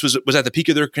ISIS was at the peak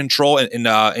of their control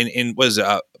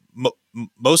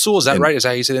Mosul, is that right? Is that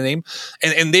how you say the name?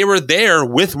 And they were there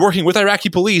working with Iraqi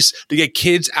police to get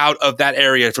kids out of that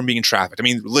area from being trafficked. I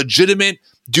mean, legitimate,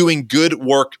 doing good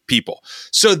work people.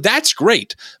 So that's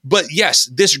great. But yes,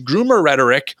 this groomer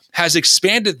rhetoric has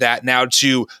expanded that now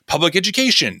to public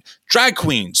education, drag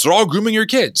queens. They're all grooming your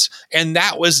kids. And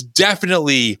that was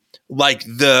definitely like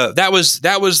that was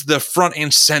the front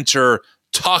and center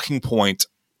talking point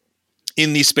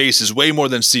in these spaces, way more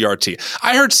than CRT.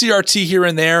 I heard CRT here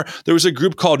and there. There was a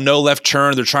group called No Left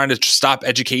Turn. They're trying to stop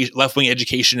left-wing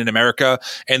education in America.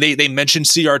 And they mentioned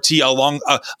CRT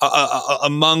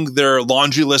among their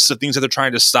laundry list of things that they're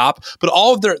trying to stop. But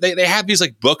all of they have these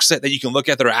like books that you can look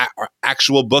at that are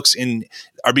actual books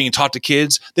are being taught to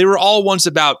kids. They were all ones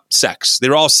about sex. They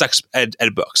were all sex ed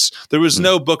books. There was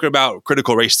no book about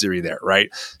critical race theory there, right?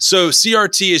 So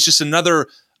CRT is just another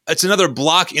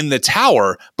block in the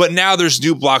tower, but now there's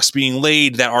new blocks being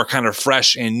laid that are kind of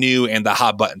fresh and new and the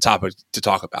hot button topic to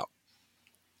talk about.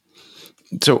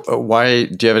 So why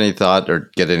do you have any thought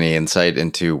or get any insight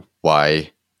into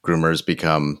why groomers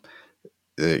become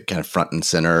kind of front and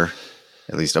center,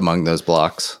 at least among those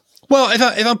blocks? Well,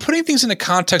 if I'm putting things in the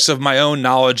context of my own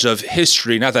knowledge of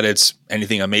history, not that it's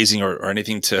anything amazing or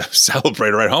anything to celebrate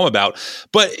or write home about,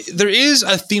 but there is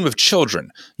a theme of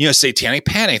children. Satanic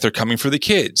panic, they're coming for the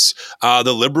kids.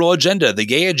 The liberal agenda, the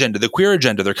gay agenda, the queer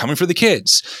agenda, they're coming for the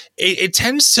kids. It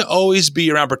tends to always be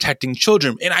around protecting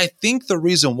children. And I think the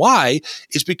reason why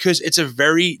is because it's a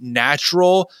very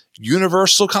natural,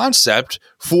 universal concept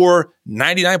for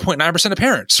 99.9% of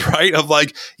parents, right? Of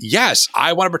like, yes,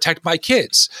 I want to protect my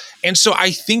kids. And so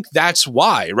I think that's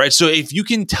why, right? So if you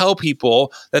can tell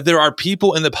people that there are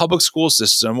people in the public school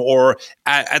system or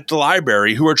at the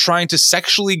library who are trying to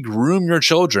sexually groom your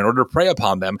children or to prey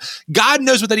upon them, God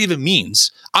knows what that even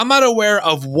means. I'm not aware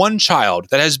of one child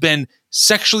that has been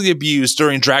sexually abused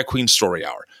during Drag Queen Story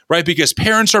Hour, right? Because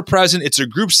parents are present. It's a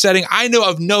group setting. I know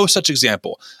of no such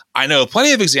example. I know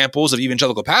plenty of examples of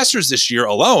evangelical pastors this year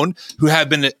alone who have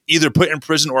been either put in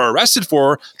prison or arrested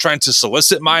for trying to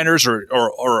solicit minors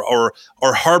or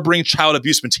harboring child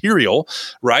abuse material,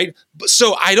 right?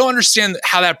 So I don't understand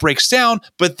how that breaks down,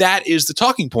 but that is the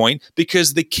talking point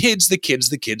because the kids.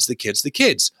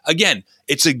 Again,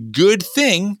 it's a good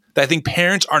thing that I think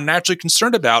parents are naturally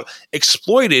concerned about,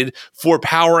 exploited for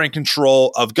power and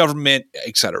control of government,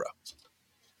 etc.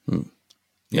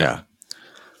 Yeah.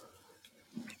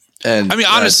 And I mean,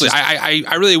 honestly, I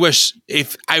really wish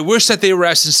that they were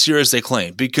as sincere as they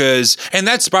claim, because, and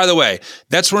that's, by the way,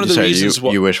 that's one of the reasons.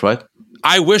 You wish what?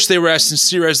 I wish they were as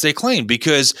sincere as they claim,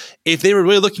 because if they were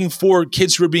really looking for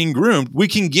kids who are being groomed, we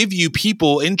can give you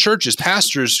people in churches,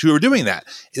 pastors who are doing that.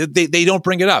 They don't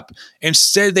bring it up.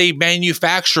 Instead, they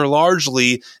manufacture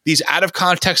largely these out of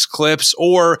context clips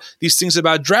or these things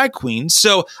about drag queens.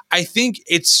 So I think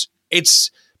it's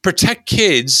protect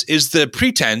kids is the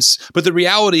pretense, but the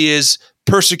reality is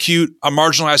persecute a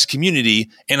marginalized community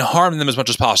and harm them as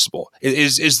much as possible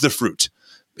is the fruit.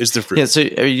 Yeah, so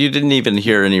you didn't even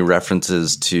hear any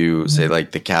references to, say,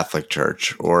 like the Catholic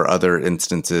Church or other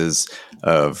instances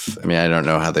of, I mean, I don't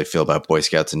know how they feel about Boy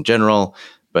Scouts in general,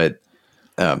 but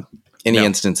any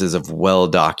instances of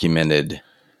well-documented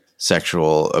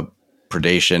sexual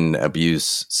predation,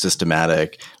 abuse,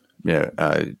 systematic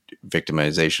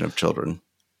victimization of children?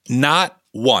 Not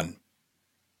one.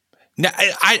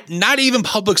 Not even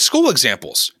public school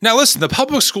examples. Now, listen, the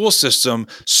public school system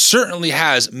certainly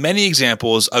has many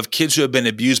examples of kids who have been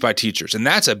abused by teachers, and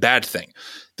that's a bad thing.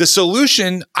 The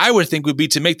solution, I would think, would be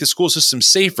to make the school system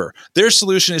safer. Their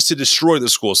solution is to destroy the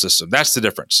school system. That's the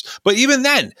difference. But even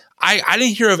then, I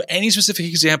didn't hear of any specific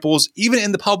examples, even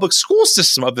in the public school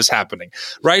system, of this happening,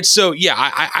 right? So, yeah,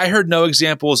 I heard no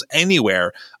examples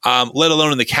anywhere, let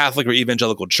alone in the Catholic or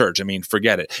evangelical church. I mean,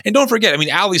 forget it. And don't forget, I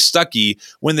mean, Ali Stuckey,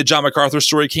 when the John MacArthur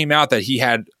story came out that he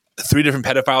had 3 different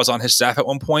pedophiles on his staff at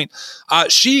one point,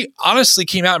 she honestly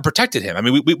came out and protected him. I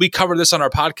mean, we covered this on our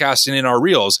podcast and in our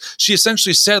reels. She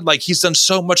essentially said, like, he's done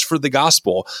so much for the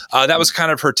gospel. That was kind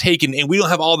of her take, and we don't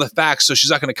have all the facts, so she's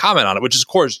not going to comment on it, which is, of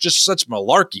course, just such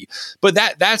malarkey. But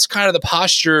that's kind of the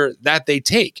posture that they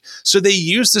take. So they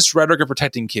use this rhetoric of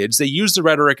protecting kids. They use the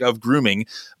rhetoric of grooming,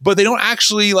 but they don't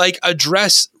actually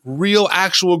address real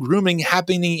actual grooming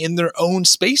happening in their own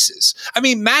spaces. I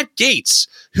mean, Matt Gaetz,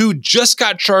 who just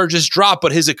got charges dropped,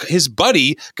 but his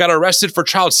buddy got arrested for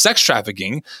child sex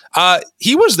trafficking.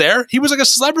 He was there. He was like a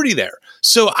celebrity there.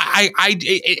 So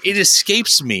it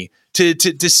escapes me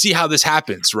to see how this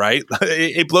happens, right?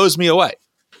 It blows me away.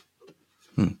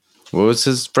 What was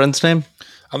his friend's name?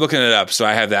 I'm looking it up, so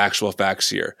I have the actual facts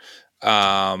here.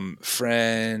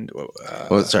 Friend.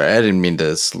 Well, sorry, I didn't mean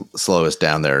to slow us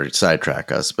down there,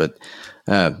 sidetrack us, but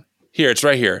here, it's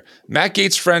right here. Matt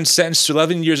Gaetz' friend sentenced to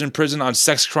 11 years in prison on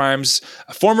sex crimes.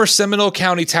 Former Seminole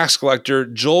County tax collector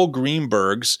Joel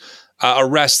Greenberg's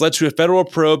arrest led to a federal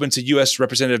probe into U.S.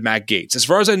 Representative Matt Gaetz. As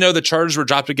far as I know, the charges were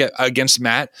dropped against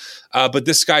Matt, but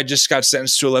this guy just got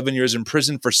sentenced to 11 years in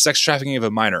prison for sex trafficking of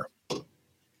a minor.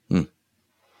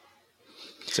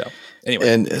 So,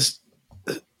 anyway.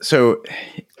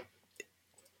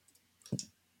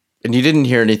 And you didn't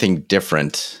hear anything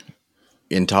different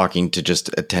in talking to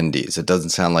just attendees. It doesn't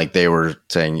sound like they were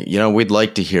saying, we'd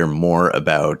like to hear more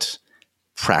about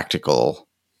practical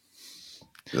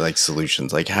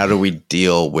solutions. Like, how do we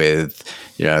deal with,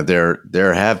 there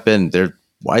are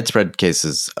widespread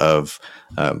cases of,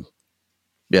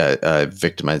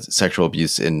 victimized sexual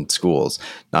abuse in schools.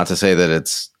 Not to say that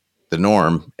it's the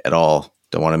norm at all.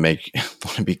 Don't want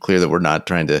to be clear that we're not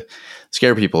trying to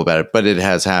scare people about it, but it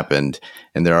has happened,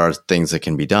 and there are things that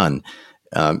can be done,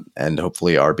 and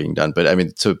hopefully are being done. But I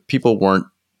mean, so people weren't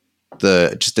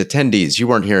just attendees. You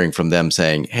weren't hearing from them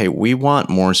saying, "Hey, we want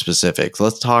more specifics.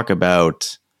 Let's talk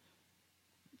about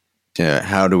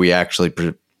how do we actually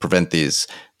prevent these."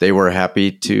 They were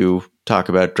happy to talk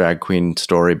about drag queen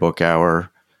storybook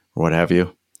hour or what have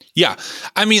you. Yeah,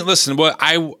 I mean, listen,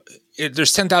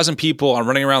 there's 10,000 people. I'm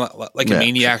running around like a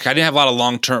maniac. I didn't have a lot of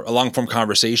long form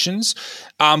conversations.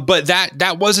 But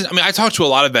that wasn't, I mean, I talked to a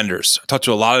lot of vendors. I talked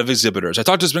to a lot of exhibitors. I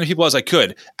talked to as many people as I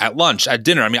could at lunch, at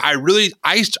dinner. I mean,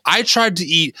 I tried to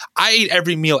eat, I ate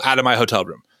every meal out of my hotel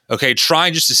room. Okay.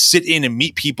 Trying just to sit in and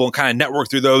meet people and kind of network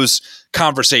through those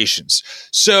conversations.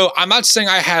 So I'm not saying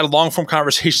I had long form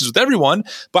conversations with everyone,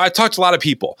 but I talked to a lot of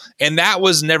people, and that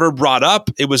was never brought up.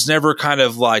 It was never kind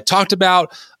of talked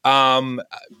about.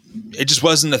 It just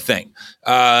wasn't a thing.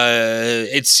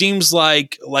 It seems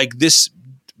like this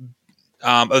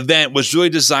event was really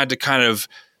designed to kind of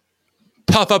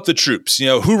puff up the troops,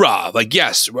 hoorah,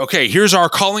 yes, okay, here's our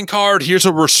calling card. Here's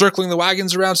what we're circling the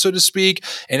wagons around, so to speak.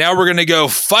 And now we're going to go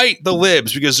fight the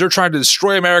libs because they're trying to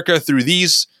destroy America through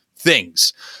these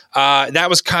things. That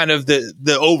was kind of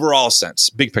the overall sense,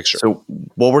 big picture. So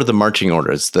what were the marching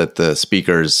orders that the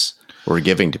speakers were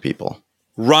giving to people?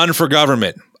 Run for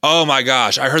government. Oh my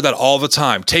gosh, I heard that all the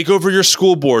time. Take over your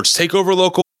school boards, take over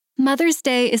local. Mother's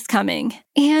Day is coming,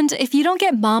 and if you don't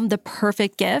get mom the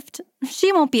perfect gift,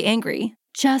 she won't be angry,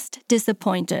 just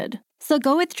disappointed. So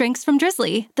go with Drinks from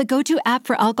Drizzly, the go-to app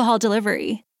for alcohol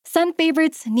delivery. Send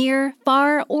favorites near,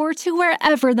 far, or to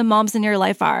wherever the moms in your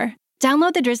life are.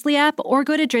 Download the Drizzly app or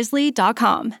go to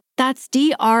drizzly.com. That's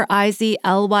DRIZLY.com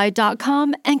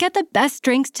and get the best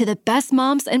drinks to the best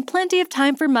moms and plenty of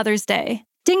time for Mother's Day.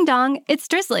 Ding dong, it's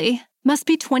Drizzly. Must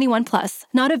be 21 plus,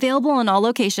 not available in all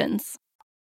locations.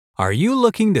 Are you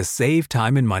looking to save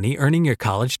time and money earning your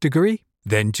college degree?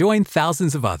 Then join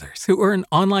thousands of others who earn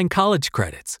online college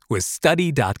credits with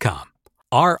Study.com.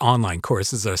 Our online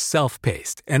courses are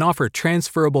self-paced and offer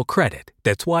transferable credit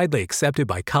that's widely accepted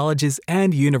by colleges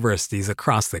and universities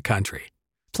across the country.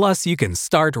 Plus, you can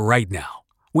start right now.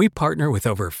 We partner with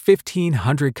over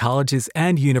 1,500 colleges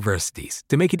and universities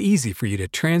to make it easy for you to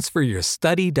transfer your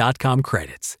Study.com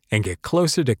credits and get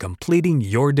closer to completing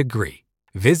your degree.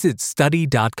 Visit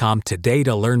study.com today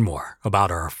to learn more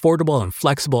about our affordable and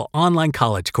flexible online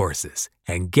college courses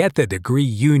and get the degree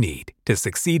you need to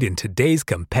succeed in today's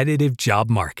competitive job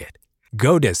market.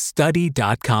 Go to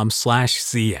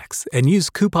study.com/CX and use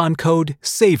coupon code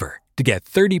SAVOR to get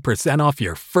 30% off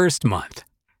your first month.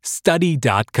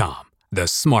 Study.com, the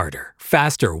smarter,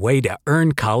 faster way to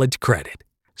earn college credit.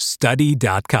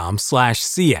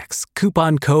 Study.com/CX,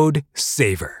 coupon code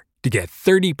SAVOR to get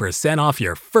 30% off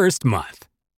your first month.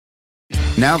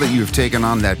 Now that you've taken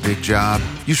on that big job,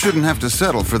 you shouldn't have to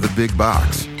settle for the big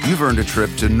box. You've earned a trip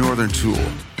to Northern Tool,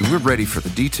 and we're ready for the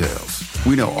details.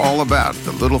 We know all about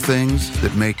the little things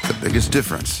that make the biggest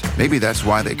difference. Maybe that's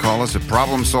why they call us a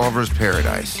problem solver's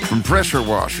paradise. From pressure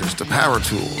washers to power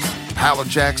tools, pallet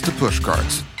jacks to push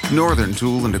carts, Northern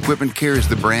Tool and Equipment carries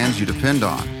the brands you depend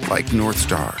on, like North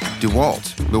Star,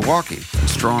 DeWalt, Milwaukee, and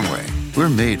Strongway. We're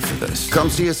made for this. Come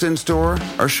see us in store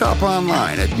or shop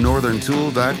online at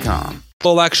northerntool.com.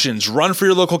 Elections, run for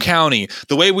your local county.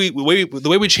 The way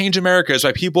we change America is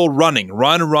by people running,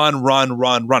 run.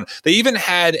 They even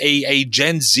had a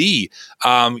Gen Z,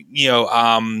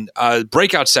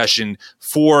 breakout session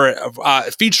for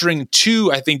featuring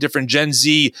two, I think, different Gen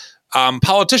Z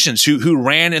politicians who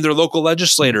ran in their local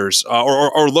legislators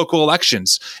or local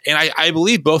elections, and I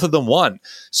believe both of them won.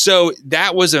 So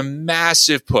that was a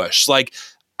massive push. Like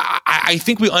I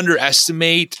think we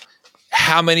underestimate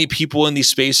how many people in these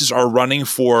spaces are running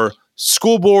for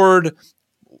school board,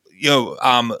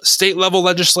 state level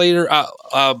legislator,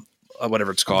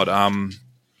 whatever it's called.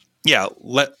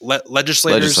 Legislators.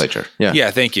 Legislature. Yeah.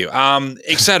 Thank you.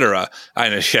 Et cetera. I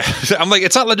know. Yeah. I'm like,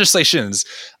 it's not legislations.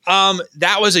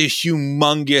 That was a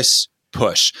humongous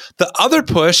push. The other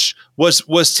push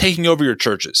was taking over your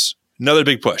churches. Another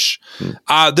big push.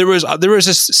 There was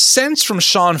this sense from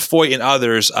Sean Foyt and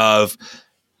others of,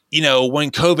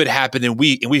 when COVID happened and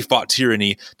we fought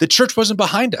tyranny, the church wasn't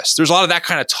behind us. There's a lot of that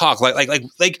kind of talk,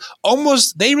 like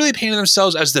almost they really painted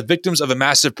themselves as the victims of a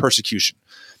massive persecution,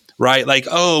 right? Like,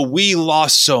 oh, we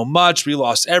lost so much, we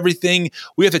lost everything.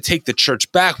 We have to take the church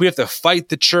back. We have to fight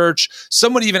the church.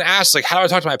 Someone even asked, like, how do I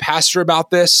talk to my pastor about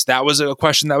this? That was a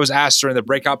question that was asked during the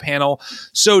breakout panel.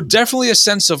 So definitely a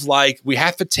sense of like, we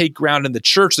have to take ground in the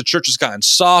church. The church has gotten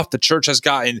soft. The church has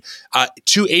gotten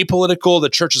too apolitical. The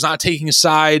church is not taking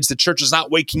sides. The church is not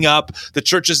waking up. The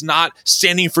church is not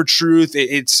standing for truth.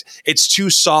 It's too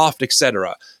soft,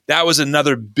 etc. That was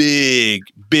another big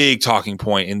talking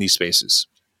point in these spaces.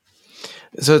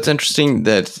 So it's interesting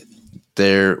that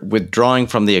they're withdrawing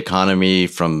from the economy,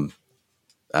 from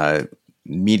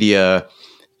media,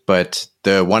 but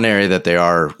the one area that they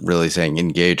are really saying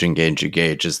engage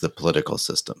is the political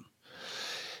system.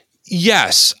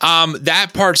 Yes,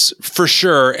 that part's for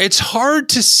sure. It's hard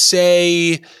to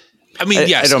say. I mean,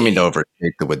 yes. I don't mean to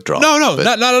overstate the withdrawal. No, not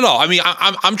at all. I mean,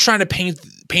 I'm trying to paint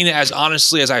it as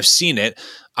honestly as I've seen it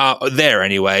there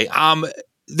anyway.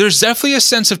 There's definitely a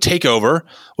sense of takeover,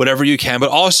 whatever you can, but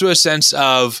also a sense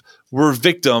of we're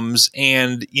victims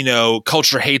and,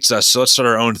 culture hates us. So let's start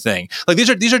our own thing. Like these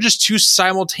are just two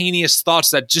simultaneous thoughts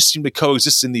that just seem to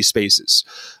coexist in these spaces.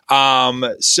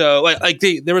 So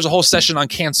there was a whole session on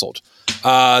canceled.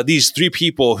 These three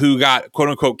people who got quote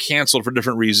unquote canceled for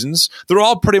different reasons. They're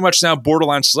all pretty much now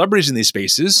borderline celebrities in these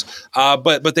spaces.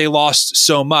 But they lost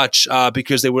so much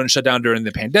because they wouldn't shut down during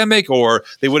the pandemic, or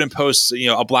they wouldn't post,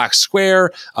 a black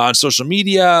square on social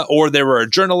media, or they were a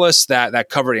journalist that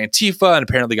covered Antifa and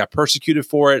apparently got persecuted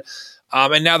for it.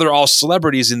 And now they're all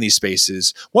celebrities in these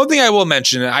spaces. One thing I will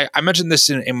mention, and I mentioned this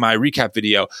in my recap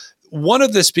video, one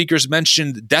of the speakers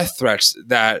mentioned death threats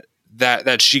that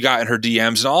she got in her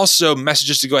DMs, and also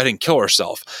messages to go ahead and kill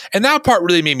herself. And that part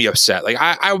really made me upset. Like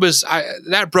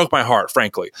that broke my heart,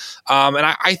 frankly. And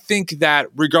I think that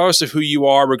regardless of who you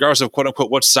are, regardless of quote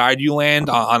unquote what side you land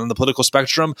on the political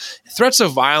spectrum, threats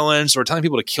of violence or telling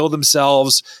people to kill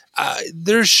themselves,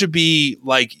 there should be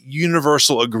like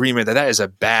universal agreement that is a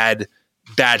bad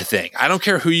thing. I don't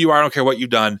care who you are. I don't care what you've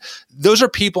done. Those are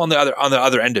people on the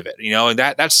other end of it, and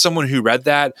that's someone who read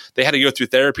that. They had to go through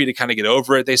therapy to kind of get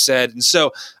over it, they said. And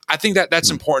so I think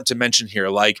that's important to mention here.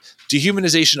 Like,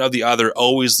 dehumanization of the other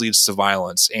always leads to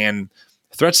violence, and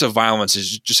threats of violence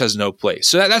just has no place.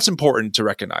 So that's important to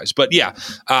recognize. But yeah,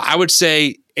 I would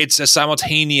say it's a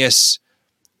simultaneous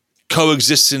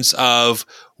coexistence of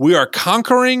we are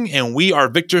conquering and we are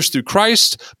victors through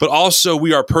Christ, but also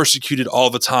we are persecuted all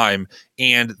the time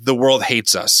and the world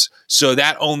hates us. So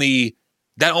that only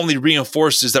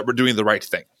reinforces that we're doing the right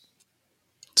thing.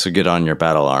 So get on your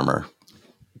battle armor.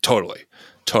 Totally.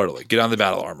 Get on the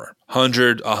battle armor.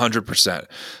 100%.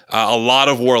 A lot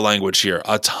of war language here,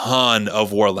 a ton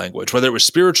of war language, whether it was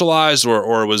spiritualized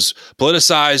or it was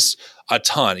politicized. a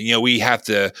ton. We have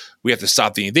to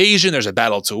stop the invasion. There's a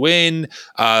battle to win.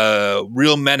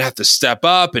 Real men have to step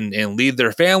up and lead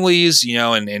their families,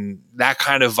 and that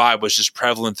kind of vibe was just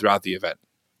prevalent throughout the event.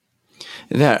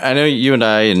 Yeah, I know you and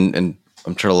I, and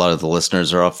I'm sure a lot of the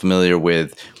listeners are all familiar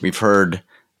with, we've heard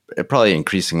probably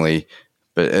increasingly,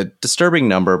 but a disturbing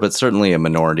number, but certainly a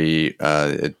minority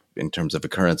in terms of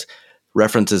occurrence,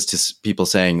 references to people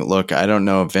saying, look, I don't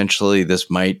know, eventually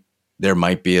there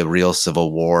might be a real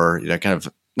civil war, kind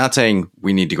of not saying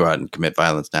we need to go out and commit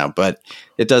violence now, but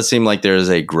it does seem like there is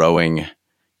a growing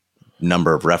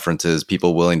number of references,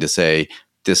 people willing to say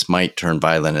this might turn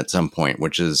violent at some point,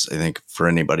 which is, I think, for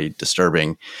anybody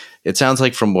disturbing. It sounds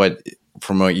like from what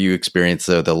you experienced,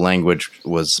 though, the language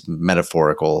was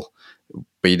metaphorical,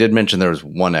 but you did mention there was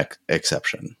one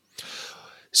exception.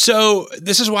 So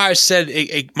this is why I said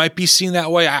it might be seen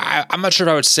that way. I'm not sure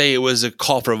if I would say it was a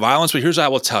call for violence, but here's what I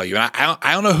will tell you. And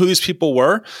I don't know who these people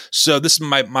were. So this is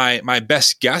my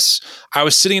best guess. I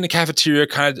was sitting in a cafeteria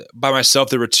kind of by myself.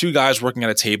 There were two guys working at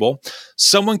a table.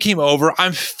 Someone came over.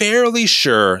 I'm fairly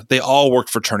sure they all worked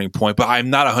for Turning Point, but I'm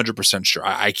not 100% sure.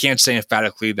 I can't say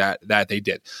emphatically that they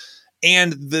did.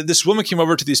 And this woman came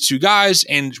over to these two guys,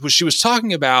 and she was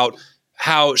talking about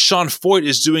how Sean Feucht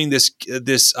is doing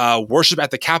this worship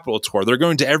at the Capitol tour. They're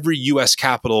going to every U.S.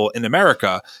 Capitol in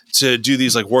America to do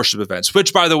these like worship events,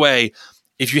 which, by the way,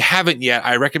 if you haven't yet,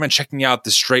 I recommend checking out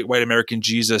the Straight White American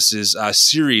Jesus'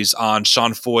 series on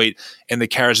Sean Feucht and the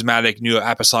Charismatic New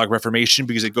Apostolic Reformation,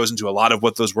 because it goes into a lot of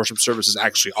what those worship services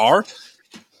actually are.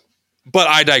 But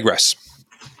I digress.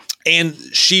 And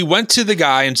she went to the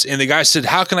guy and the guy said,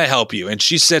 how can I help you? And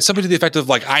she said something to the effect of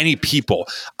like, I need people.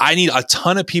 I need a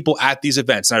ton of people at these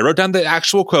events. And I wrote down the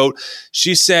actual quote.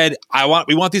 She said,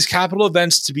 we want these Capitol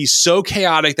events to be so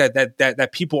chaotic that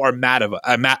people are mad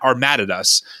at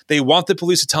us. They want the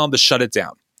police to tell them to shut it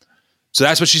down. So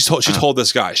that's what she told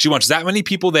this guy. She wants that many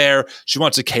people there. She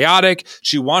wants it chaotic.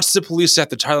 She wants the police to have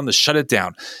to tell them to shut it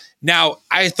down. Now,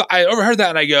 I overheard that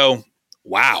and I go,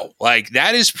 wow, like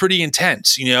that is pretty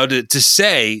intense, to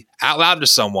say out loud to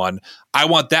someone, I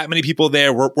want that many people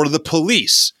there. We're the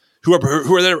police who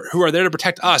are there to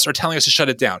protect us are telling us to shut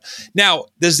it down. Now,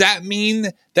 does that mean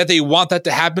that they want that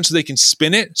to happen so they can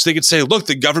spin it? So they can say, look,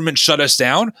 the government shut us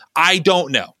down? I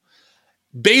don't know.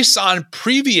 Based on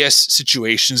previous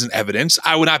situations and evidence,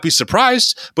 I would not be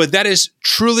surprised, but that is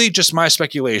truly just my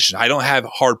speculation. I don't have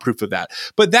hard proof of that.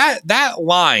 But that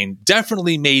line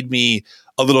definitely made me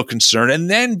a little concerned. And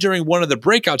then during one of the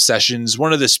breakout sessions,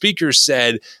 one of the speakers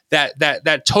said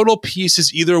that total peace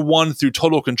is either won through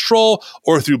total control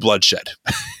or through bloodshed.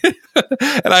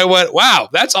 And I went, wow,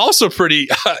 that's also pretty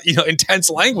intense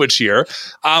language here.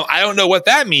 I don't know what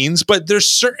that means, but there's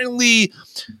certainly...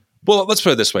 Well, let's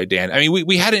put it this way, Dan. I mean,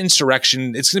 we had an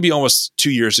insurrection. It's going to be almost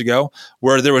 2 years ago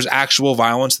where there was actual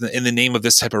violence in the name of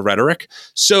this type of rhetoric.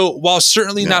 So while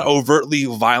certainly not overtly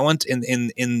violent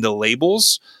in the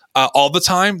labels all the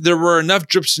time, there were enough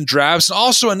drips and drabs and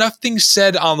also enough things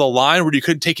said on the line where you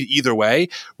couldn't take it either way,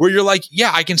 where you're like, yeah,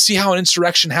 I can see how an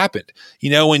insurrection happened.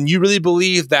 When you really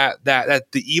believe that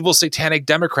the evil satanic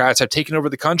Democrats have taken over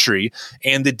the country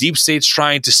and the deep state's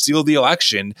trying to steal the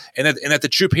election and that the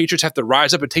true patriots have to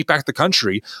rise up and take back the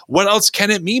country, what else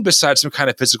can it mean besides some kind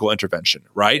of physical intervention,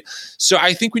 right? So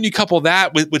I think when you couple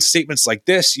that with statements like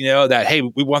this, that, hey,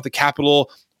 we want the Capitol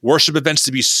worship events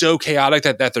to be so chaotic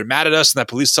that they're mad at us and that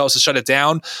police tell us to shut it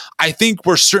down, I think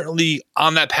we're certainly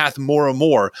on that path more and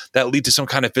more that lead to some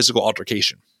kind of physical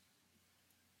altercation.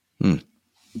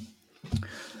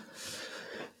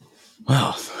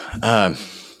 Well,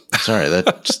 sorry,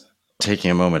 that just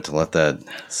taking a moment to let that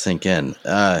sink in.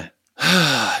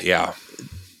 Yeah.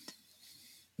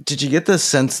 Did you get the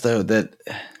sense, though, that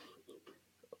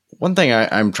one thing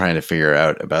I'm trying to figure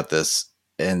out about this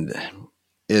and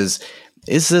is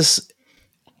this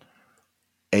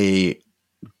a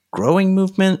growing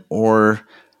movement or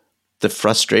the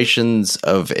frustrations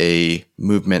of a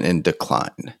movement in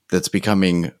decline that's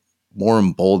becoming more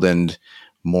emboldened,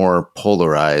 more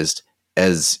polarized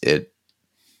as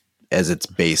its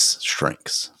base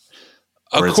shrinks?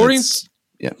 According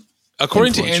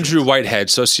to Andrew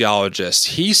Whitehead, sociologist,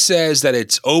 he says that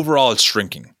it's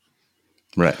shrinking.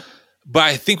 Right. But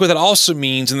I think what that also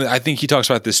means, and I think he talks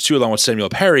about this too, along with Samuel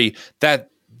Perry, that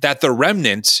the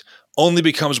remnant only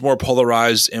becomes more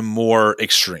polarized and more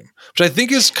extreme, which I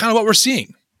think is kind of what we're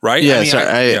seeing, right?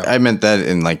 Yeah, I meant that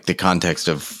in like the context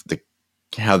of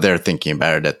how they're thinking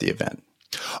about it at the event.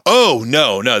 Oh,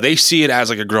 no, they see it as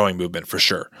like a growing movement for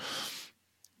sure.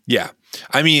 Yeah.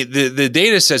 I mean, the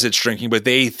data says it's shrinking, but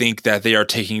they think that they are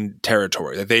taking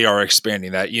territory, that they are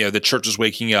expanding, that, the church is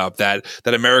waking up, that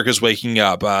America's waking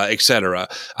up, et cetera.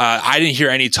 I didn't hear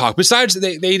any talk. Besides,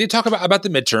 they did talk about the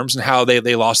midterms and how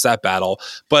they lost that battle.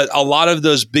 But a lot of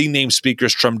those big name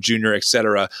speakers, Trump Jr., et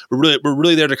cetera, were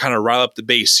really there to kind of rile up the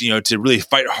base, to really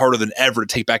fight harder than ever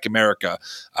to take back America.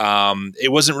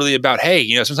 It wasn't really about,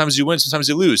 hey, sometimes you win, sometimes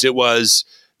you lose. It was,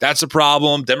 that's a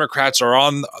problem. Democrats they're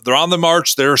on the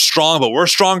march. They're strong, but we're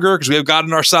stronger because we have God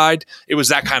on our side. It was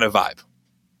that kind of vibe.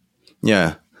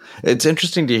 Yeah. It's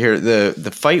interesting to hear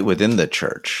the fight within the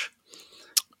church.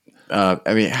 How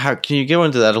can you go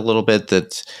into that a little bit,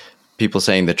 that people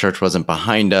saying the church wasn't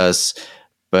behind us?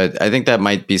 But I think that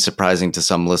might be surprising to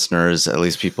some listeners, at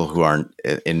least people who aren't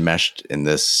enmeshed in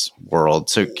this world.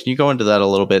 So can you go into that a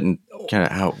little bit and kind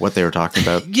of what they were talking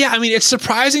about? Yeah, it's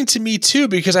surprising to me too,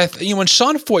 because when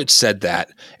Sean Feucht said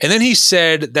that, and then he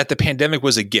said that the pandemic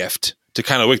was a gift to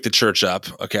kind of wake the church up.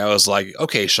 Okay, I was like,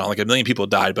 okay, Sean, like 1 million people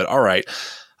died, but all right.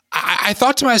 I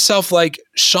thought to myself, like,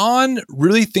 Sean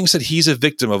really thinks that he's a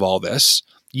victim of all this.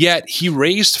 Yet he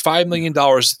raised $5 million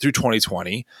through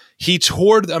 2020. He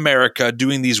toured America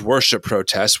doing these worship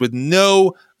protests with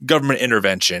no government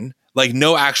intervention, like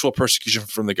no actual persecution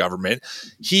from the government.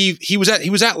 He was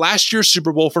at last year's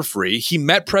Super Bowl for free. He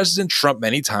met President Trump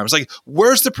many times. Like,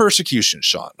 where's the persecution,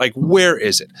 Sean? Like, where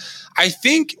is it? I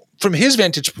think from his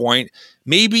vantage point,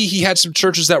 maybe he had some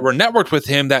churches that were networked with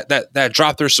him that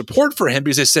dropped their support for him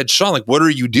because they said, Sean, like, what are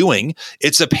you doing?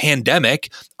 It's a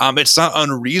pandemic. It's not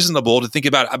unreasonable to think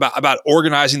about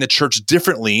organizing the church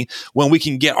differently when we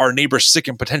can get our neighbors sick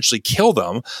and potentially kill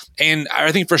them. And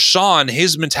I think for Sean,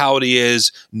 his mentality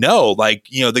is, no, like,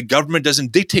 the government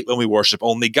doesn't dictate when we worship,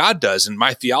 only God does. And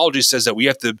my theology says that we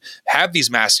have to have these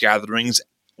mass gatherings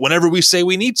whenever we say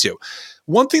we need to.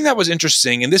 One thing that was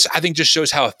interesting, and this I think just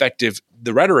shows how effective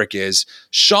the rhetoric is,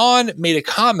 Sean made a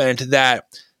comment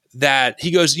that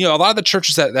he goes, a lot of the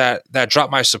churches that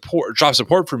dropped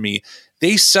support for me,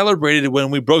 they celebrated when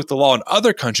we broke the law in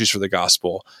other countries for the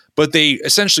gospel, but they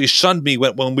essentially shunned me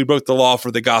when we broke the law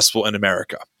for the gospel in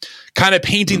America. Kind of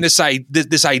painting this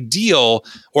ideal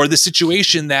or the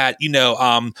situation that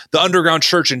the underground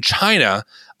church in China.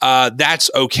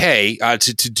 That's okay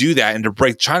to do that and to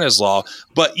break China's law.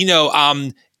 But,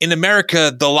 in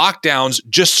America, the lockdowns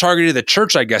just targeted the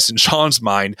church, I guess, in Sean's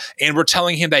mind, and were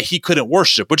telling him that he couldn't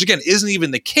worship, which, again, isn't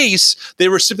even the case. They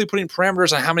were simply putting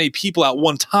parameters on how many people at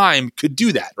one time could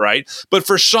do that, right? But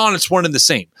for Sean, it's one and the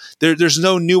same. There's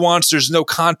no nuance. There's no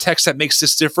context that makes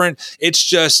this different. It's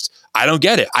just, I don't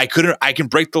get it. I can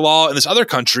break the law in this other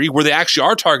country where they actually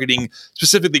are targeting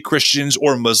specifically Christians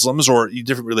or Muslims or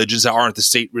different religions that aren't the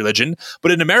state religion. But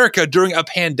in America, during a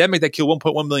pandemic that killed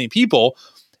 1.1 million people,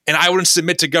 and I wouldn't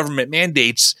submit to government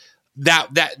mandates, that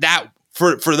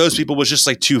for those people was just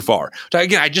like too far. So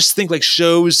again, I just think like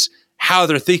shows how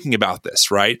they're thinking about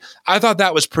this, right? I thought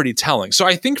that was pretty telling. So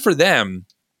I think for them,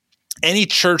 any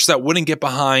church that wouldn't get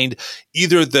behind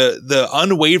either the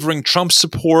unwavering Trump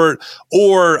support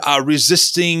or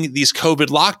resisting these COVID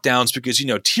lockdowns because,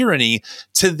 tyranny,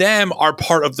 to them are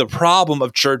part of the problem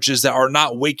of churches that are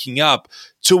not waking up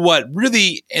to what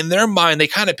really, in their mind, they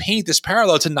kind of paint this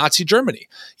parallel to Nazi Germany.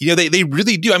 They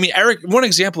really do. I mean, Eric, one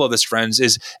example of this, friends,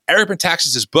 is Eric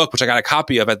Metaxas' book, which I got a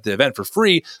copy of at the event for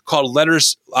free, called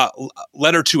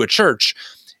Letter to a Church.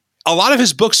 A lot of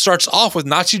his book starts off with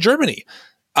Nazi Germany.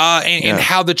 And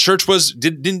how the church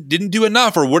didn't do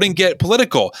enough or wouldn't get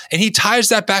political. And he ties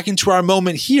that back into our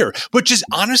moment here, which is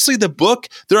honestly the book.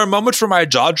 There are moments where my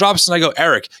jaw drops and I go,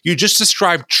 Eric, you just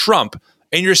described Trump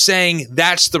and you're saying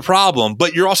that's the problem,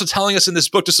 but you're also telling us in this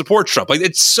book to support Trump. Like,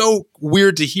 it's so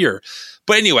weird to hear.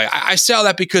 But anyway, I say all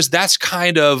that because that's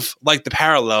kind of like the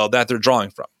parallel that they're drawing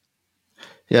from.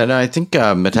 Yeah, no, I think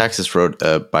Metaxas wrote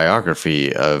a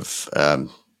biography of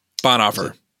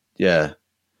Bonhoeffer. Yeah.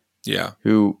 Yeah.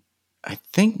 Who I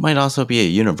think might also be a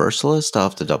universalist. I'll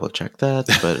have to double check that,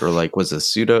 but was a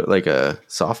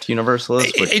soft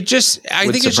universalist. I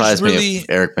think it's just really if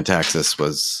Eric Metaxas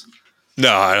was.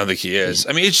 No, I don't think he is.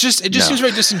 I mean, it just seems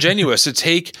very disingenuous to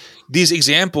take these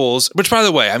examples, which, by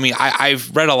the way, I mean,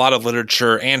 I've read a lot of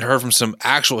literature and heard from some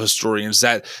actual historians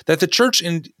that the church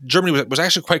in Germany was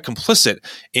actually quite complicit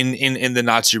in the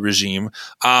Nazi regime.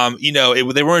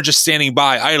 They weren't just standing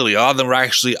by idly. A lot of them were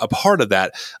actually a part of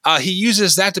that. He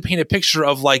uses that to paint a picture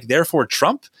of like, therefore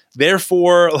Trump,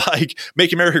 therefore like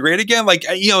make America great again. Like,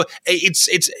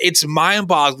 it's mind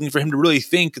boggling for him to really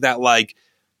think that like,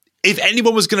 if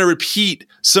anyone was going to repeat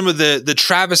some of the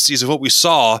travesties of what we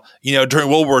saw, during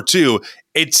World War II,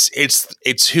 it's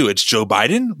who? It's Joe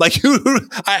Biden? Like, who?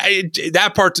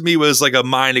 That part to me was like a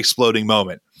mind exploding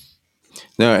moment.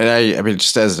 No, and I mean,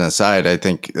 just as an aside, I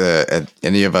think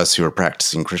any of us who are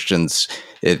practicing Christians,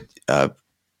 I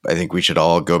think we should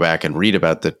all go back and read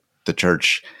about the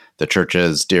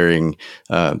churches during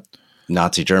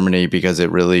Nazi Germany, because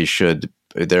it really should.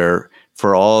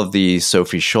 For all of the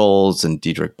Sophie Scholl's and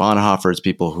Dietrich Bonhoeffer's,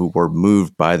 people who were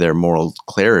moved by their moral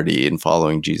clarity in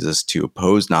following Jesus to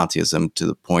oppose Nazism to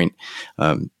the point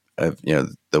of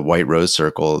the White Rose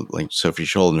Circle, like Sophie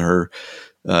Scholl and her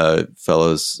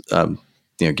fellows,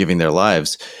 giving their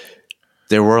lives.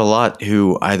 There were a lot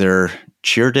who either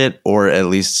cheered it or at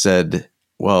least said,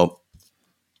 well,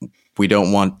 we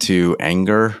don't want to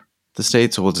anger the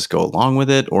state, so we'll just go along with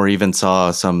it, or even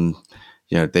saw some,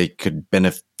 thought they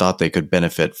could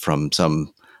benefit from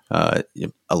some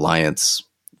alliance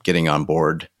getting on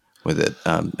board with it.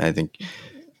 I think.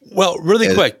 Well,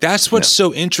 really quick, that's what's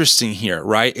so interesting here,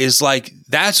 right? Is like,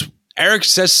 that's Eric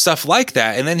says stuff like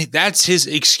that, and then that's his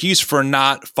excuse for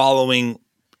not following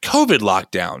COVID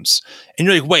lockdowns. And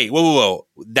you're like, wait, whoa.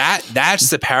 That's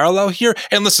the parallel here.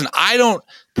 And listen, I don't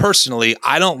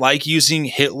like using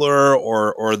Hitler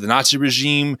or the Nazi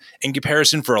regime in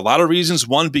comparison for a lot of reasons.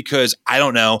 One, because I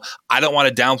don't want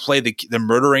to downplay the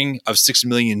murdering of 6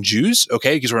 million Jews.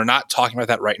 Okay. Because we're not talking about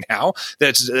that right now.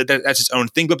 That's its own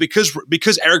thing. But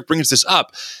because Eric brings this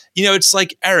up, it's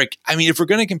like, Eric, I mean, if we're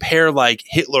going to compare like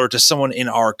Hitler to someone in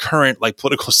our current like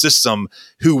political system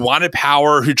who wanted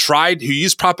power, who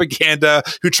used propaganda,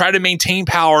 who tried to maintain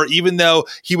power, even though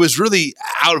he was really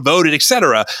outvoted,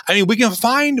 etc. I mean, we can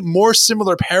find more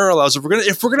similar parallels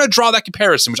if we're gonna draw that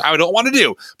comparison, which I don't want to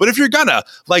do. But if you're gonna,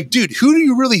 like, dude, who do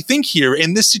you really think here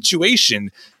in this situation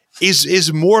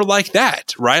is more like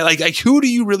that, right? Like who do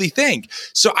you really think?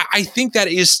 So I think that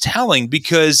is telling,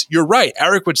 because you're right.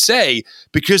 Eric would say,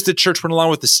 because the church went along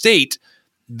with the state,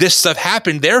 this stuff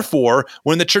happened. Therefore,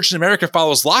 when the church in America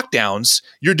follows lockdowns,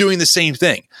 you're doing the same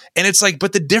thing. And it's like,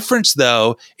 but the difference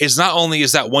though, is not only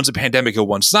is that one's a pandemic and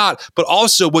one's not, but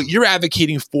also what you're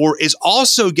advocating for is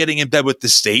also getting in bed with the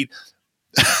state.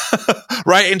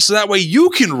 Right. And so that way you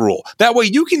can rule, that way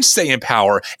you can stay in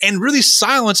power and really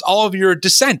silence all of your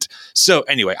dissent. So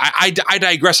anyway, I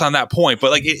digress on that point,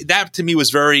 but like that to me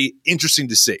was very interesting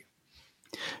to see.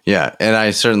 Yeah. And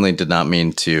I certainly did not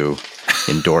mean to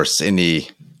endorse any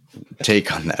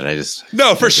take on that. I just,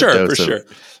 no, for sure.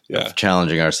 Yeah.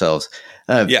 Challenging ourselves.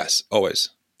 Yes, always.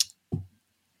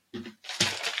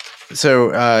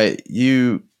 So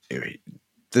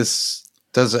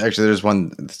there's one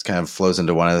that kind of flows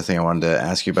into one other thing I wanted to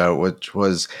ask you about, which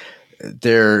was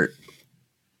there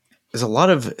is a lot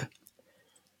of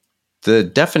the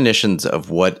definitions of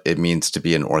what it means to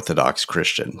be an Orthodox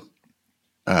Christian.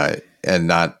 And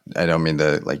not, I don't mean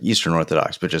the like Eastern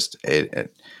Orthodox, but just a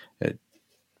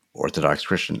Orthodox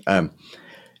Christian.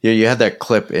 You had that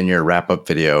clip in your wrap-up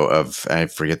video of, I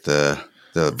forget the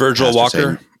Virgil Walker.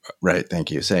 Saying, right.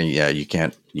 Thank you. Saying, yeah, you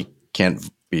can't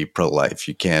be pro-life.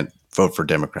 You can't vote for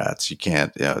Democrats. You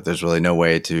can't, there's really no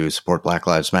way to support Black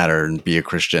Lives Matter and be a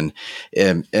Christian.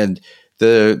 And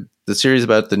the series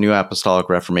about the New Apostolic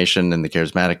Reformation and the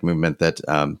charismatic movement that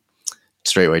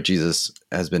Straight White Jesus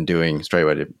has been doing, Straight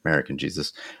White American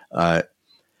Jesus,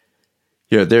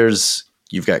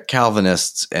 you've got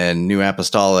Calvinists and New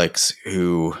Apostolics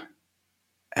who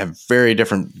have very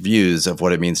different views of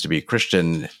what it means to be a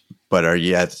Christian, but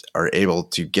are able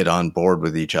to get on board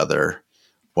with each other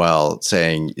while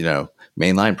saying,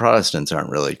 mainline Protestants aren't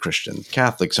really Christians,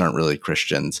 Catholics aren't really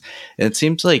Christians. And it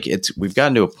seems like we've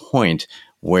gotten to a point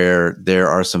where there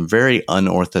are some very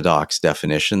unorthodox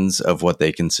definitions of what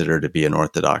they consider to be an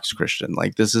Orthodox Christian.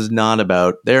 Like, this is not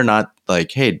about, they're not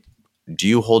like, hey, do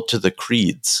you hold to the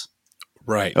creeds?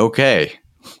 Right. Okay,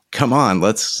 come on,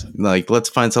 let's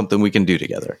find something we can do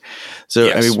together. So,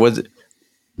 yes. I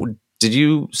mean, did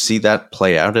you see that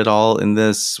play out at all in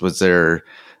this? Was there,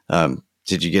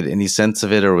 did you get any sense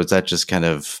of it, or was that just kind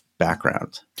of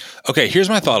background? Okay, here's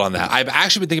my thought on that. I've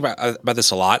actually been thinking about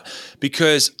this a lot,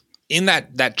 because in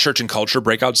that church and culture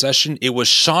breakout session, it was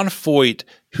Sean Foyt,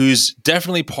 who's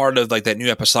definitely part of like that New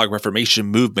Apostolic Reformation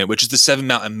movement, which is the Seven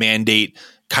Mountain Mandate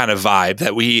kind of vibe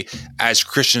that we as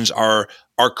Christians are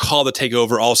called to take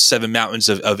over all seven mountains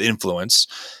of influence.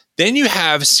 Then you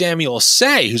have Samuel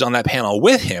Say, who's on that panel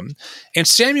with him. And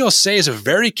Samuel Say is a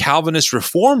very Calvinist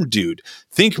Reformed dude.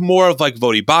 Think more of like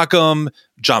Vodi Bakum,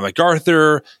 John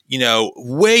MacArthur,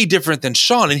 way different than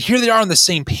Sean. And here they are on the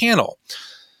same panel.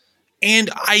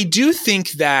 And I do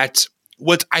think that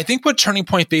what Turning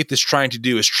Point Faith is trying to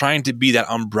do is trying to be that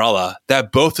umbrella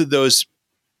that both of those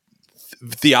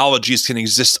theologies can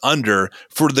exist under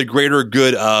for the greater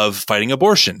good of fighting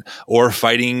abortion or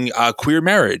fighting queer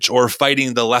marriage or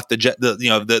fighting the left agenda,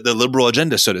 the liberal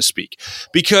agenda, so to speak,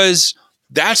 because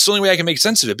that's the only way I can make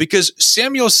sense of it. Because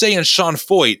Samuel Say and Sean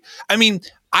Foyt, I mean,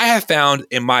 I have found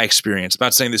in my experience, I'm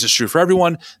not saying this is true for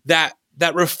everyone, that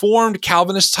Reformed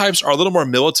Calvinist types are a little more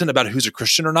militant about who's a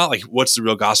Christian or not, like what's the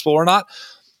real gospel or not.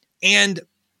 And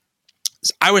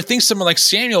I would think someone like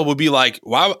Samuel would be like,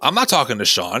 well, I'm not talking to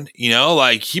Sean,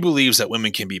 like he believes that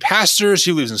women can be pastors.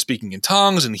 He believes in speaking in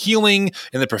tongues and healing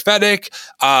and the prophetic,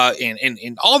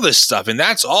 and all this stuff. And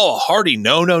that's all hearty.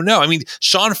 No. I mean,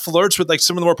 Sean flirts with like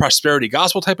some of the more prosperity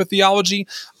gospel type of theology.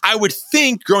 I would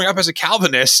think growing up as a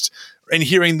Calvinist and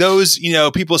hearing those,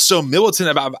 people so militant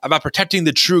about protecting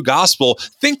the true gospel,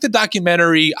 think the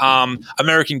documentary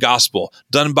American Gospel,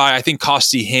 done by, I think,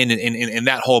 Costi Hinn and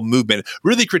that whole movement,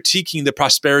 really critiquing the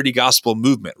prosperity gospel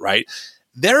movement, right?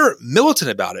 They're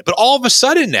militant about it. But all of a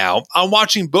sudden now, I'm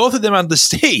watching both of them on the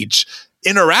stage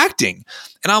interacting.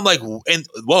 And I'm like,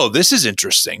 whoa, this is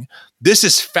interesting. This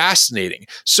is fascinating.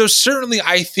 So certainly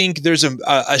I think there's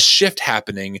a shift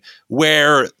happening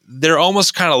where they're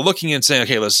almost kind of looking and saying,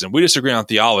 okay, listen, we disagree on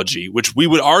theology, which we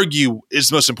would argue is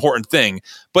the most important thing.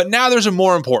 But now there's a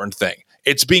more important thing.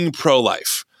 It's being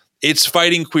pro-life. It's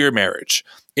fighting queer marriage.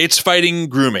 It's fighting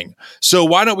grooming. So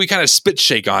why don't we kind of spit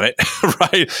shake on it,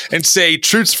 right? And say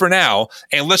truths for now,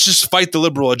 and let's just fight the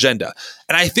liberal agenda.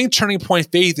 And I think Turning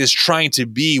Point Faith is trying to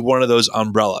be one of those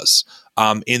umbrellas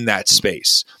in that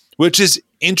space, which is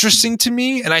interesting to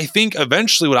me. And I think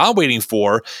eventually what I'm waiting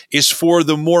for is for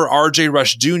the more RJ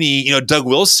Rushdoony, Doug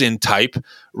Wilson type,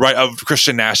 right, of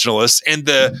Christian nationalists and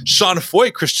the Sean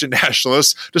Foyt Christian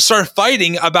nationalists to start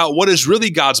fighting about what is really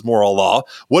God's moral law,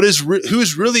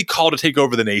 who's really called to take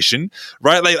over the nation,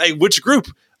 right? Like which group?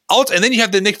 And then you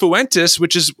have the Nick Fuentes,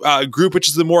 which is a group which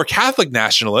is the more Catholic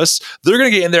nationalists. They're going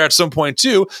to get in there at some point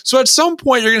too. So at some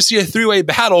point, you're going to see a three-way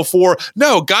battle for,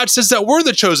 no, God says that we're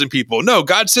the chosen people. No,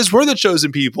 God says we're the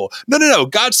chosen people. No.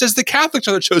 God says the Catholics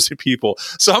are the chosen people.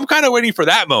 So I'm kind of waiting for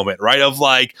that moment, right? Of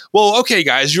like, well, okay,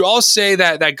 guys, you all say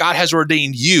that God has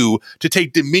ordained you to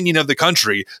take dominion of the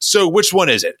country. So which one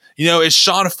is it? Is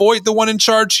Sean Foyt the one in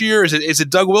charge here? Is it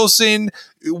Doug Wilson?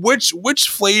 Which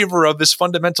flavor of this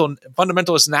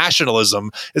fundamentalist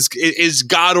nationalism is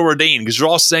God ordained? Because you're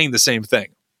all saying the same thing.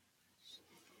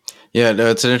 Yeah, no,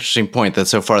 it's an interesting point that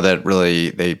so far that really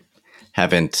they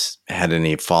haven't had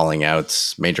any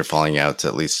major falling outs,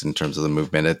 at least in terms of the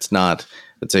movement. It's not,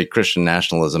 let's say, Christian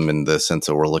nationalism in the sense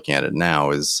that we're looking at it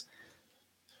now is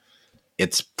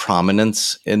its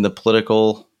prominence in the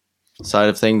political side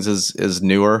of things is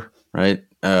newer, right?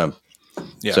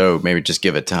 So maybe just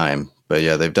give it time. But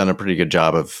yeah, they've done a pretty good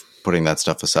job of putting that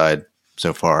stuff aside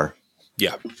so far.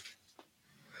 Yeah.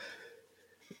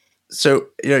 So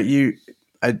you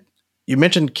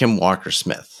mentioned Kim Walker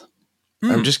Smith.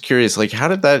 I'm just curious, like, how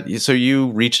did that? So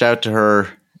you reached out to her,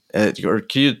 or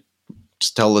can you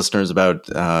just tell listeners about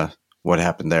what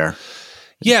happened there?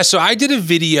 Yeah, so I did a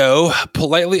video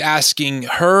politely asking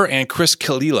her and Chris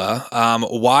Kalila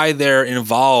why they're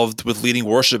involved with leading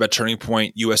worship at Turning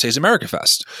Point USA's America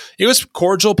Fest. It was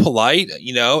cordial, polite,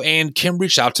 and Kim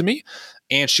reached out to me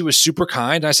and she was super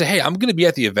kind. And I said, hey, I'm going to be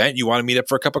at the event. You want to meet up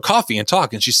for a cup of coffee and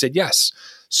talk? And she said, yes.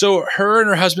 So her and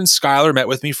her husband, Skylar, met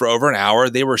with me for over an hour.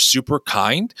 They were super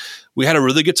kind. We had a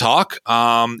really good talk.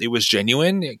 It was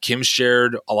genuine. Kim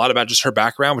shared a lot about just her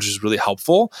background, which was really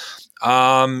helpful.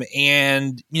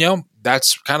 And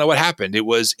that's kind of what happened. It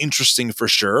was interesting for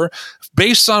sure,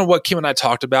 based on what Kim and I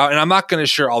talked about. And I'm not going to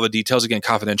share all the details, again,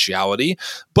 confidentiality,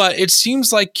 but it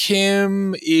seems like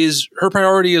her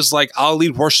priority is like, I'll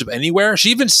lead worship anywhere.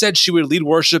 She even said she would lead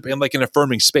worship in like an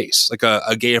affirming space, like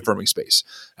a gay affirming space.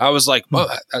 I was like, well,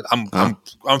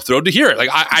 I'm thrilled to hear it. Like,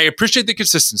 I appreciate the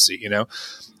consistency,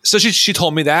 So she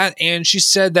told me that, and she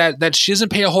said that she doesn't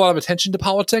pay a whole lot of attention to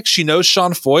politics. She knows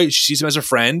Sean Foyt. She sees him as a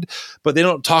friend, but they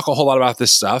don't talk a whole lot about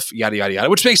this stuff, yada, yada, yada,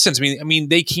 which makes sense. I mean,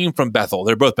 they came from Bethel.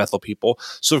 They're both Bethel people.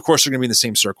 So, of course, they're going to be in the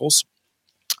same circles.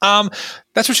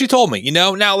 That's what she told me,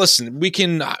 Now, listen,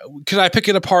 can I pick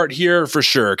it apart here? For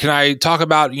sure. Can I talk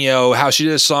about, how she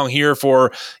did a song here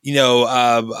for,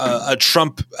 a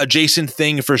Trump adjacent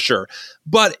thing? For sure.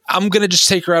 But I'm going to just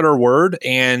take her at her word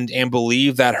and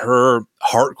believe that her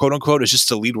heart, quote unquote, is just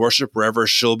to lead worship wherever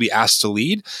she'll be asked to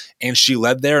lead. And she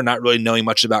led there, not really knowing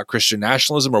much about Christian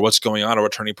nationalism or what's going on or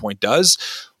what Turning Point does,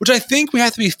 which I think we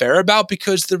have to be fair about,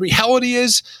 because the reality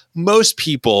is most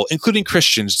people, including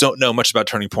Christians, don't know much about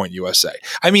Turning Point USA.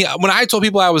 I mean, when I told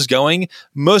people I was going,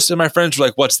 most of my friends were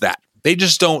like, what's that? They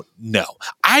just don't know.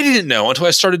 I didn't know until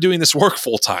I started doing this work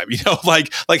full time,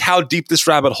 like how deep this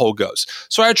rabbit hole goes.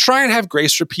 So I try and have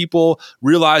grace for people,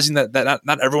 realizing that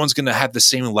not everyone's going to have the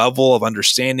same level of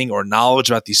understanding or knowledge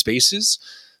about these spaces.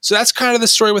 So that's kind of the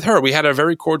story with her. We had a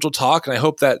very cordial talk, and I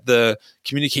hope that the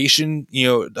communication,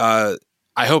 I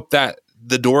hope that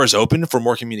the door is open for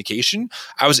more communication.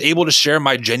 I was able to share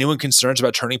my genuine concerns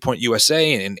about Turning Point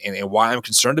USA and why I'm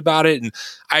concerned about it. And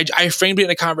I framed it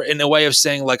in a way of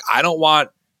saying, like, I don't want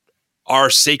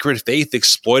our sacred faith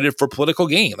exploited for political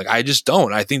gain. Like, I just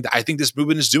don't. I think this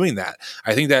movement is doing that.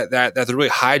 I think that they're really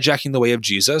hijacking the way of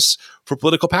Jesus for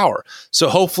political power. So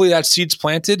hopefully that seed's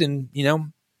planted, and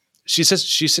she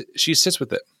sits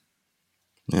with it.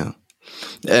 Yeah.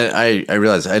 And I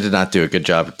realized I did not do a good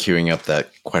job of queuing up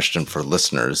that question for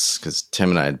listeners, because Tim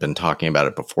and I had been talking about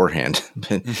it beforehand.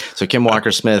 So Kim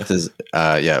Walker-Smith is,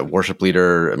 worship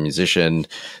leader, a musician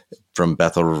from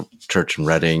Bethel Church in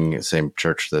Reading, same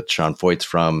church that Sean Foyt's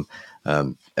from.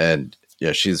 And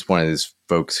she's one of these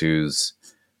folks who's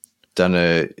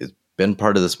been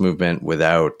part of this movement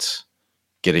without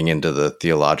getting into the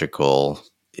theological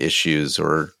issues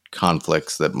or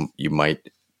conflicts that you might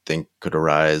think could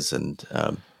arise. And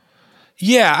I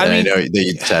know that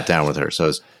you sat down with her, so I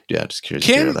was just curious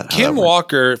to hear that. Kim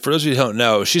Walker, for those of you who don't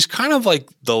know, she's kind of like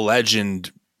the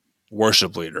legend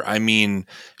worship leader. I mean,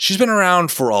 she's been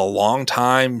around for a long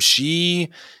time.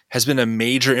 She has been a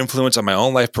major influence on my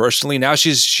own life personally. Now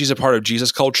she's a part of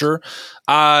Jesus culture.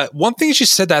 One thing she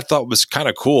said that I thought was kind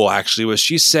of cool, actually, was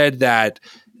she said that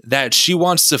she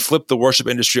wants to flip the worship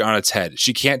industry on its head.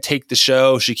 She can't take the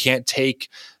show. She can't take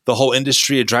the whole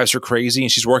industry. It drives her crazy,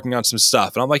 and she's working on some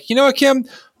stuff. And I'm like, you know what, Kim?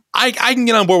 I can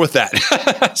get on board with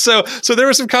that. So there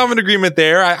was some common agreement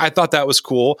there. I thought that was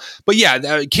cool. But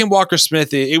yeah, Kim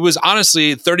Walker-Smith, it was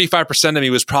honestly 35% of me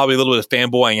was probably a little bit of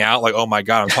fanboying out. Like, oh my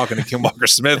God, I'm talking to Kim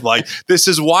Walker-Smith. Like, this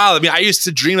is wild. I mean, I used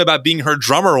to dream about being her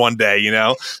drummer one day,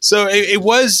 So it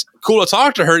was cool to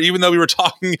talk to her, even though we were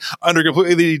talking under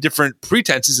completely different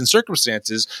pretenses and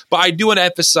circumstances. But I do want to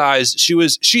emphasize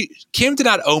Kim did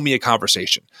not owe me a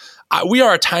conversation. We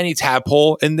are a tiny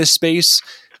tadpole in this space.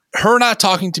 Her not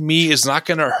talking to me is not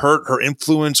going to hurt her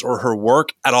influence or her work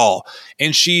at all.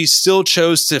 And she still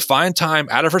chose to find time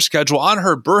out of her schedule on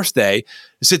her birthday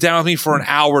to sit down with me for an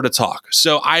hour to talk.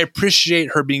 So I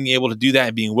appreciate her being able to do that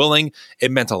and being willing.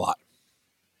 It meant a lot.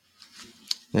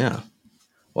 Yeah.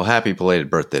 Well, happy belated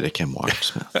birthday to Kim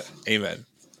Walker-Smith. Amen.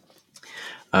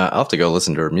 I'll have to go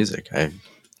listen to her music. I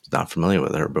was not familiar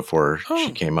with her before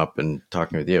she came up and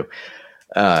talking with you.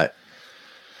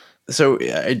 So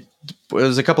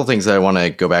there's a couple things that I want to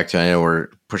go back to. I know we're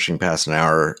pushing past an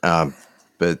hour,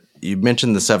 but you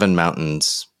mentioned the seven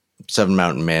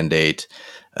mountain mandate.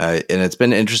 And it's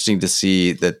been interesting to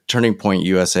see that Turning Point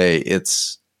USA,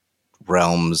 its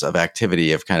realms of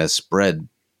activity have kind of spread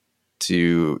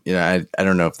to, I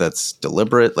don't know if that's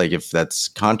deliberate, like if that's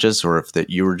conscious, or if that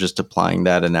you were just applying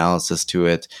that analysis to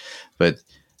it. But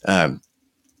how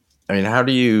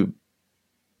do you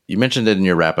mentioned it in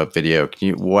your wrap-up video.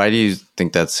 Why do you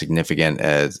think that's significant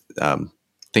as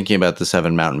thinking about the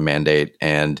Seven Mountain Mandate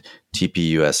and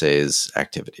TPUSA's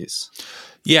activities?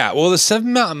 Yeah, well, the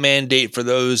Seven Mountain Mandate, for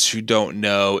those who don't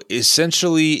know,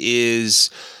 essentially is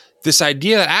this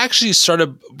idea that actually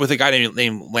started with a guy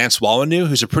named Lance Wallenew,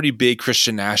 who's a pretty big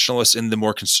Christian nationalist in the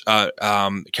more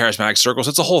charismatic circles.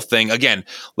 It's a whole thing. Again,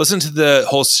 listen to the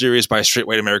whole series by Straight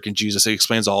White American Jesus. It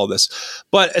explains all of this.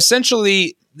 But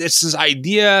essentially, it's this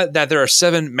idea that there are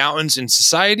seven mountains in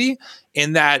society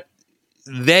and that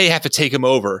they have to take them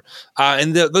over.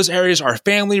 And those areas are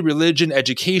family, religion,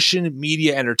 education,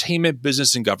 media, entertainment,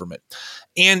 business, and government.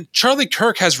 And Charlie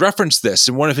Kirk has referenced this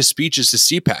in one of his speeches to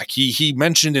CPAC. He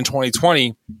mentioned in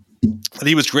 2020 that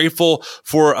he was grateful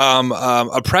for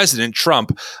a president,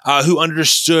 Trump, who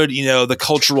understood, the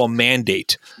cultural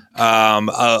mandate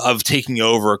of taking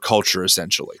over culture,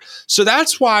 essentially. So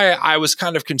that's why I was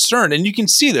kind of concerned. And you can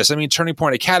see this. I mean, Turning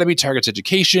Point Academy targets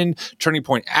education. Turning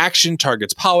Point Action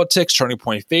targets politics. Turning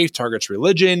Point Faith targets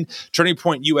religion. Turning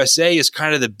Point USA is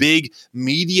kind of the big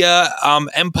media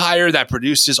empire that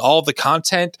produces all of the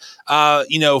content,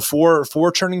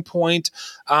 for Turning Point,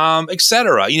 et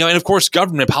cetera. And of course,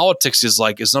 government politics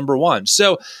is number one.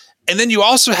 So, and then you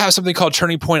also have something called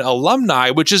Turning Point Alumni,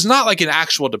 which is not like an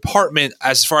actual department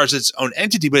as far as its own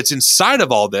entity, but it's inside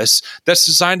of all this that's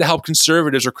designed to help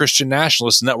conservatives or Christian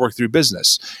nationalists network through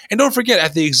business. And don't forget,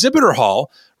 at the exhibitor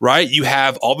hall, right? You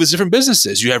have all these different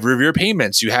businesses. You have Revere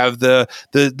Payments. You have the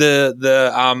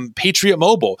Patriot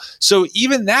Mobile. So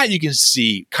even that you can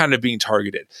see kind of being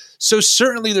targeted. So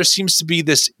certainly there seems to be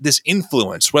this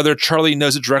influence, whether Charlie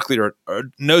knows it directly or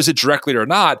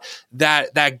not,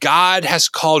 that God has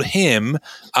called him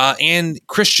and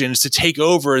Christians to take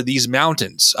over these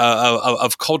mountains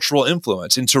of cultural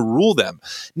influence and to rule them.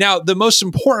 Now, the most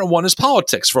important one is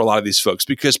politics for a lot of these folks,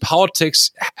 because politics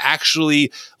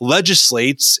actually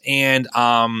legislates and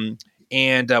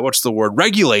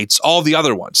regulates all the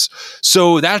other ones.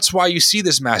 So that's why you see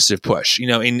this massive push,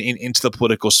 into the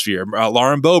political sphere.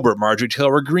 Lauren Boebert, Marjorie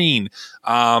Taylor Greene,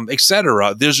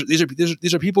 etc.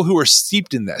 These are people who are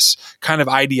steeped in this kind of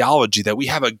ideology that we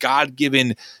have a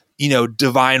God-given,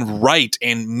 divine right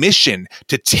and mission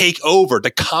to take over,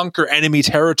 to conquer enemy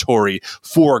territory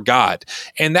for God.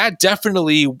 And that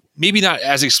definitely, maybe not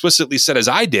as explicitly said as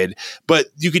I did, but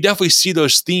you could definitely see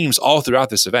those themes all throughout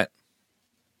this event.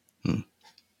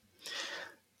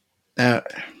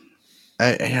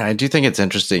 I do think it's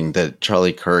interesting that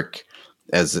Charlie Kirk,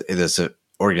 as this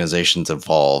organization's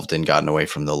evolved and gotten away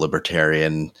from the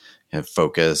libertarian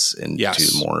focus and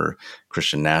to more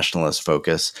Christian nationalist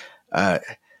focus. I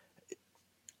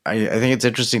think it's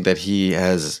interesting that he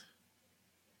has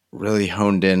really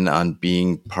honed in on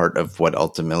being part of what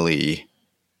ultimately,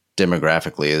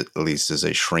 demographically at least, is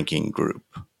a shrinking group.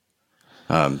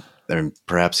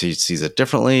 Perhaps he sees it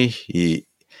differently.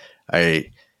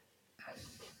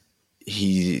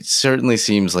 He certainly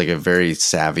seems like a very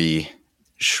savvy,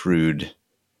 shrewd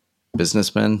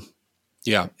businessman.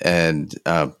 Yeah. And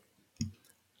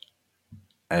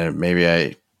maybe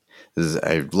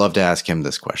I'd love to ask him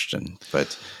this question,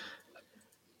 but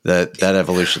that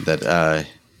evolution I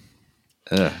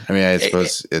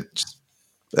suppose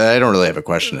I don't really have a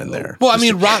question in there. Well,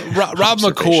 Rob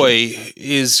McCoy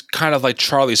is kind of like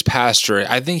Charlie's pastor.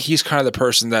 I think he's kind of the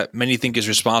person that many think is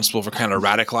responsible for kind of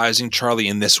radicalizing Charlie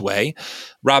in this way.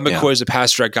 Rob McCoy is a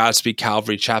pastor at Godspeed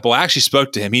Calvary Chapel. I actually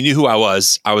spoke to him. He knew who I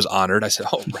was. I was honored. I said,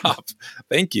 "Oh, Rob,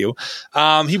 thank you."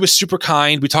 He was super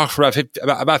kind. We talked for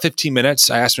about 15 minutes.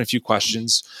 I asked him a few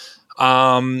questions.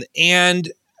 It's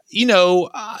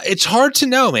hard to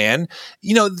know, man.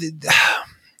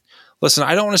 Listen,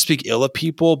 I don't want to speak ill of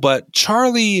people, but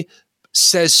Charlie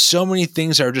says so many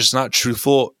things that are just not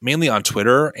truthful, mainly on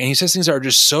Twitter. And he says things that are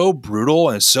just so brutal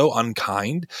and so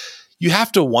unkind. You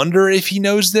have to wonder if he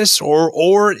knows this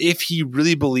or if he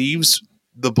really believes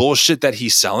the bullshit that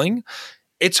he's selling.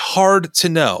 It's hard to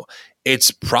know.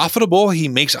 It's profitable.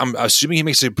 I'm assuming he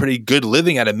makes a pretty good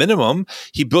living at a minimum.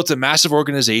 He built a massive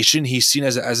organization. He's seen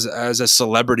as a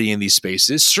celebrity in these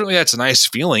spaces. Certainly that's a nice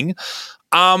feeling.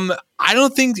 I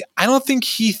don't think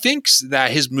he thinks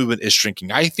that his movement is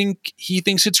shrinking. I think he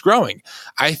thinks it's growing.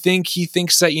 I think he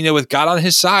thinks that, with God on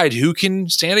his side, who can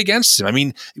stand against him? I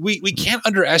mean, we can't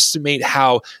underestimate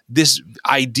how this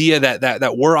idea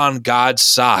that we're on God's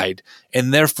side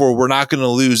and therefore we're not going to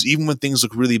lose even when things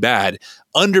look really bad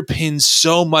underpins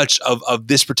so much of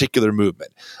this particular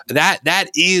movement. That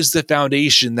is the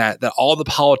foundation that all the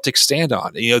politics stand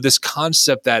on. This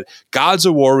concept that God's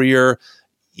a warrior.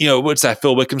 What's that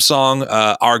Phil Wickham song?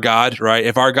 Our God, right?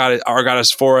 If our God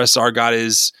is for us, our God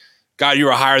is God. You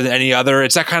are higher than any other.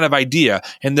 It's that kind of idea.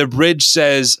 And the bridge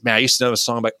says, "Man, I used to know a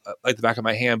song like the back of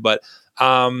my hand." But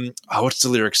what's the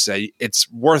lyrics say?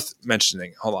 It's worth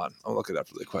mentioning. Hold on, I'll look it up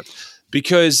really quick.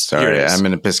 Because sorry, I'm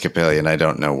an Episcopalian. I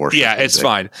don't know worship. Yeah, it's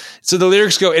fine. So the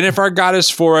lyrics go, "And if our God is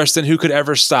for us, then who could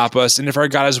ever stop us? And if our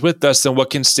God is with us, then what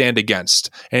can stand against?"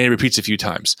 And it repeats a few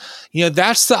times.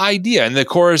 That's the idea. And the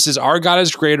chorus is, "Our God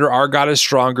is greater. Our God is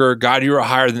stronger. God, you are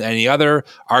higher than any other.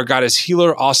 Our God is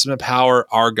healer, awesome in power.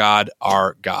 Our God,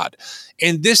 our God."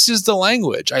 And this is the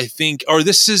language, I think, or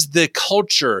this is the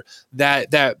culture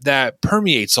that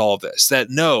permeates all of this. That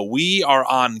no, we are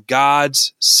on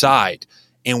God's side.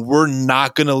 And we're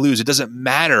not going to lose. It doesn't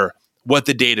matter what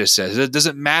the data says. It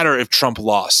doesn't matter if Trump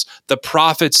lost. The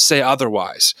prophets say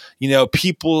otherwise.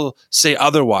 People say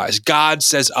otherwise. God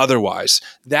says otherwise.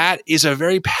 That is a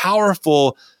very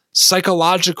powerful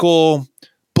psychological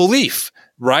belief,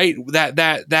 right?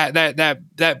 That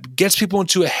gets people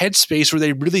into a headspace where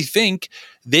they really think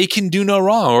they can do no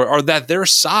wrong, or that their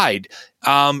side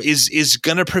is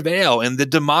going to prevail, and the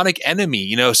demonic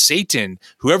enemy, Satan,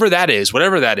 whoever that is,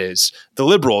 whatever that is, the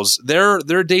liberals, their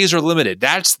days are limited.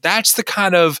 That's the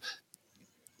kind of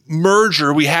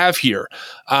merger we have here.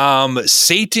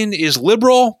 Satan is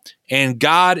liberal and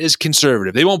God is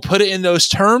conservative. They won't put it in those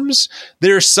terms.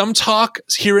 There's some talk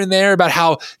here and there about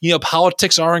how,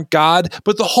 politics aren't God,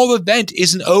 but the whole event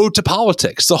is an ode to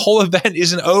politics. The whole event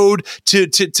is an ode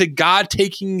to God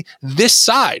taking this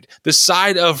side, the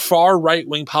side of far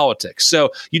right-wing politics.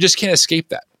 So you just can't escape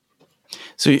that.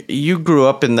 So you grew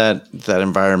up in that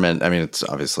environment. I mean, it's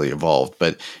obviously evolved,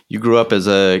 but you grew up in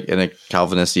a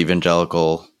Calvinist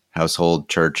evangelical household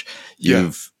church.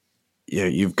 You've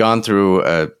gone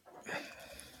through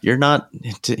you're not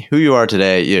who you are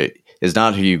today is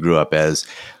not who you grew up as.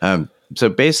 So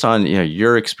based on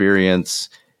your experience,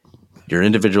 your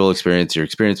individual experience, your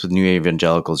experience with new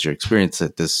evangelicals, your experience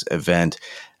at this event,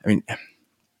 I mean,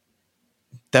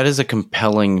 that is a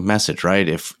compelling message, right?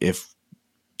 If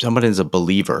someone is a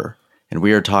believer and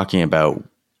we are talking about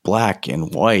black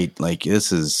and white, like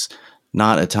this is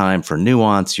not a time for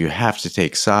nuance. You have to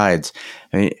take sides.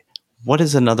 I mean, what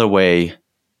is another way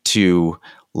to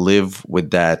live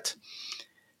with that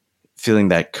feeling,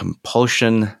 that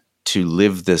compulsion to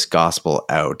live this gospel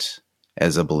out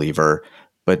as a believer,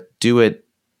 but do it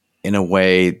in a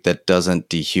way that doesn't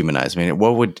dehumanize? I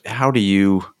mean, how do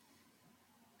you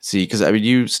see? Because I mean,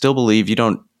 you still believe,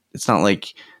 it's not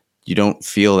like you don't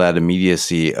feel that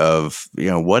immediacy of,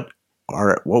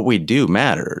 what we do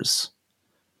matters,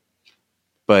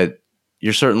 but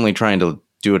you're certainly trying to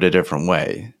do it a different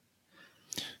way.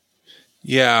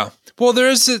 Yeah. Well,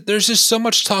 there's just so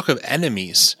much talk of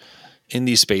enemies in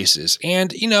these spaces.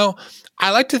 And, I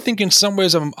like to think in some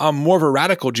ways I'm more of a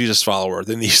radical Jesus follower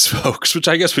than these folks, which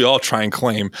I guess we all try and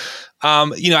claim.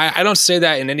 I don't say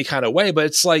that in any kind of way, but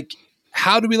it's like,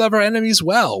 how do we love our enemies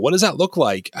well? What does that look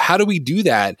like? How do we do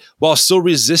that while still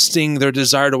resisting their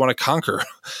desire to want to conquer?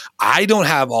 I don't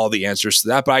have all the answers to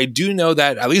that, but I do know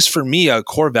that, at least for me, a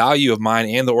core value of mine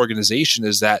and the organization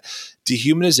is that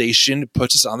dehumanization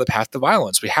puts us on the path to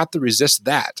violence. We have to resist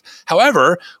that.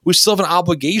 However, we still have an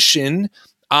obligation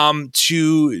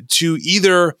to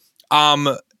either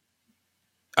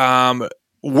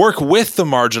work with the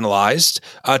marginalized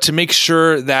to make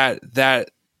sure that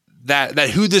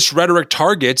who this rhetoric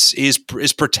targets is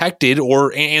protected,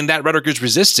 and that rhetoric is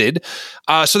resisted.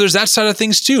 So there's that side of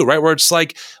things too, right? Where it's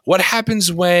like, what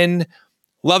happens when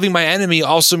loving my enemy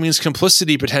also means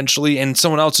complicity potentially in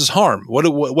someone else's harm? What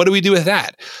do we do with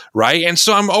that, right? And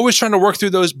so I'm always trying to work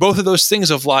through both of those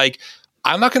things of like,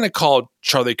 I'm not going to call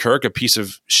Charlie Kirk a piece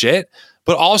of shit,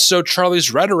 but also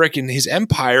Charlie's rhetoric and his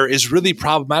empire is really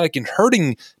problematic in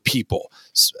hurting people.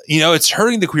 It's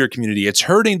hurting the queer community. It's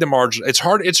hurting the marginal. It's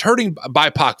hurting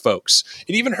BIPOC folks.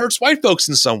 It even hurts white folks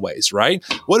in some ways, right?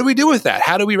 What do we do with that?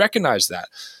 How do we recognize that?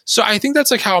 So I think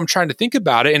that's like how I'm trying to think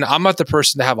about it. And I'm not the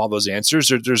person to have all those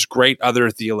answers. There's great other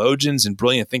theologians and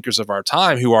brilliant thinkers of our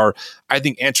time who are, I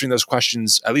think, answering those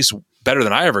questions at least better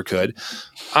than I ever could.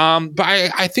 But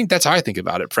I think that's how I think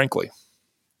about it, frankly.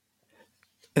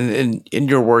 And in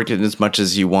your work, in as much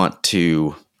as you want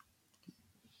to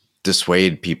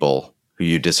dissuade people who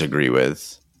you disagree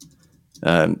with,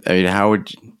 how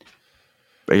would you,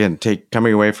 again,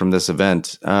 coming away from this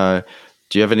event, do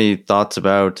you have any thoughts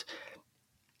about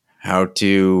how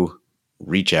to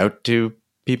reach out to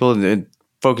people and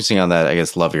focusing on that, I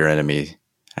guess, love your enemy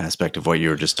aspect of what you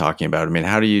were just talking about? I mean,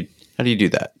 how do you do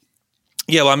that?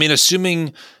 Yeah, well, I mean,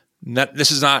 assuming this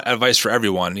is not advice for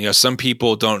everyone. Some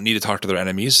people don't need to talk to their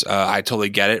enemies. I totally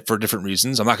get it for different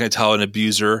reasons. I'm not going to tell an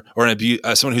abuser or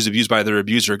someone who's abused by their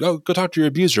abuser, go talk to your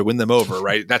abuser, win them over,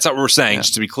 right? That's not what we're saying,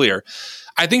 just to be clear.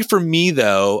 I think for me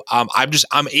though,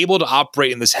 I'm able to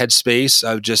operate in this headspace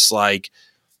of just like,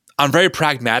 I'm very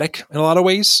pragmatic in a lot of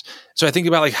ways. So I think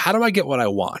about like, how do I get what I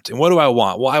want? And what do I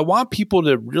want? Well, I want people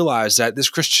to realize that this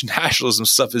Christian nationalism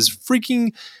stuff is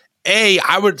freaking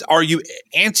I would argue,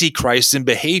 antichrist in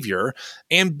behavior,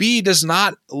 and B, does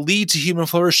not lead to human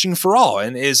flourishing for all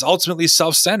and is ultimately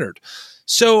self-centered.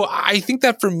 So I think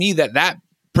that for me, that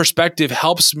perspective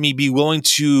helps me be willing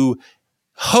to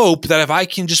hope that if I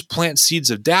can just plant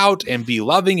seeds of doubt and be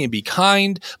loving and be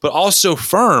kind, but also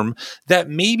firm, that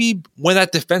maybe when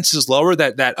that defense is lower,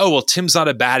 that oh, well, Tim's not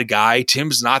a bad guy.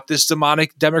 Tim's not this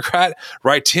demonic Democrat,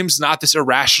 right? Tim's not this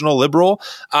irrational liberal.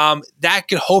 That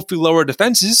could hopefully lower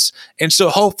defenses. And so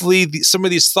hopefully some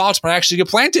of these thoughts might actually get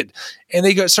planted and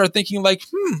they start thinking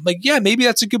yeah, maybe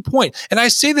that's a good point. And I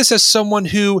say this as someone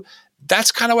who,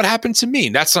 that's kind of what happened to me.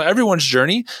 That's not everyone's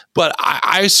journey, but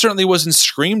I certainly wasn't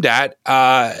screamed at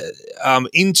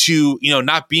into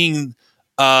not being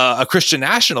a Christian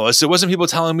nationalist. It wasn't people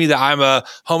telling me that I'm a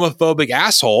homophobic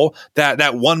asshole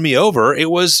that won me over.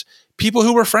 It was people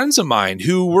who were friends of mine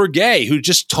who were gay who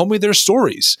just told me their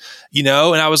stories, and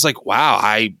I was like, wow,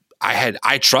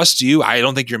 I trust you. I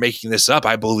don't think you're making this up.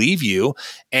 I believe you.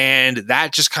 And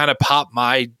that just kind of popped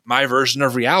my version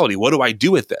of reality. What do I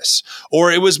do with this?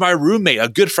 Or it was my roommate, a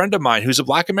good friend of mine who's a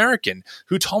Black American,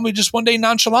 who told me just one day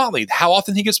nonchalantly how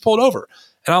often he gets pulled over.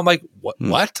 And I'm like,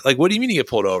 what? Like, what do you mean you get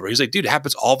pulled over? He's like, dude, it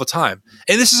happens all the time.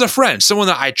 And this is a friend, someone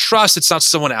that I trust. It's not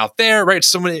someone out there, right? It's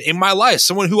someone in my life,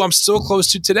 someone who I'm still close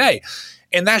to today.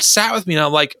 And that sat with me, and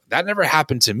I'm like, that never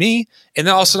happened to me. And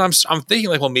then all of a sudden I'm thinking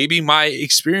like, well, maybe my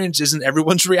experience isn't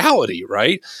everyone's reality,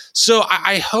 right? So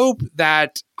I hope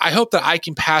that I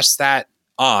can pass that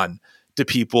on to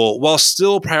people while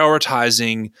still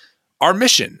prioritizing our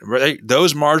mission, right?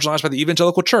 Those marginalized by the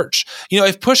evangelical church.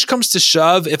 If push comes to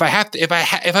shove, if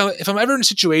I'm ever in a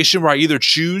situation where I either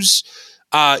choose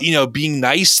being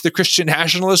nice to the Christian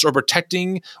nationalists or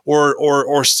protecting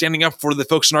or standing up for the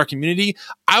folks in our community,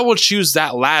 I will choose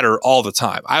that latter all the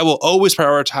time. I will always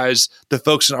prioritize the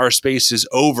folks in our spaces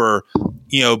over,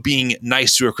 being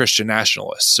nice to a Christian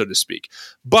nationalist, so to speak.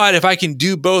 But if I can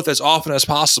do both as often as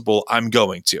possible, I'm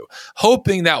going to,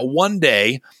 hoping that one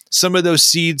day some of those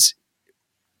seeds,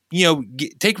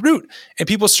 take root and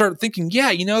people start thinking,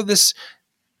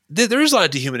 there is a lot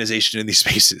of dehumanization in these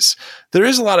spaces. There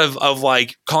is a lot of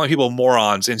like calling people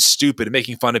morons and stupid and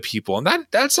making fun of people. And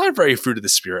that's not very fruit of the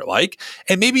spirit like.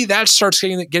 And maybe that starts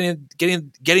getting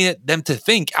them to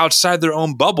think outside their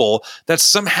own bubble that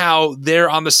somehow they're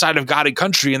on the side of God and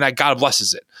country and that God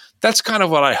blesses it. That's kind of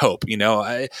what I hope,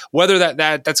 whether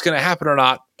that's going to happen or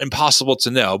not, impossible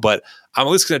to know, but I'm at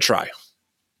least going to try.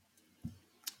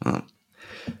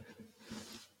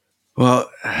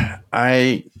 Well,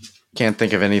 I can't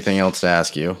think of anything else to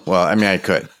ask you. Well, I mean, I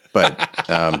could, but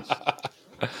no,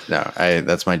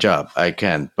 that's my job. I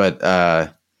can,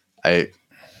 but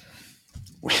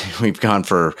we've gone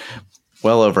for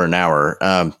well over an hour.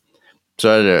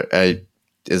 So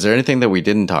is there anything that we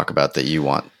didn't talk about that you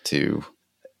want to?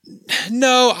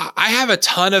 No, I have a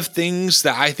ton of things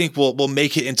that I think will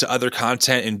make it into other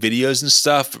content and videos and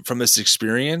stuff from this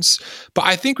experience. But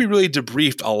I think we really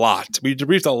debriefed a lot. We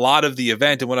debriefed a lot of the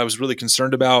event and what I was really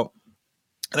concerned about.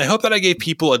 And I hope that I gave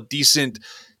people a decent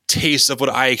taste of what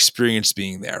I experienced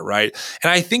being there, right?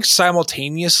 And I think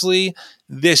simultaneously,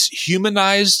 this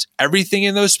humanized everything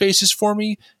in those spaces for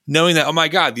me, knowing that, oh my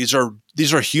God, these are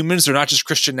humans. They're not just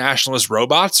Christian nationalist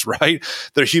robots, right?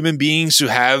 They're human beings who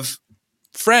have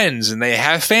friends and they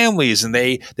have families and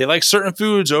they like certain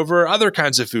foods over other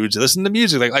kinds of foods. They listen to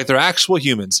music like they're actual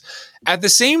humans. At the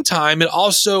same time, it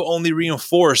also only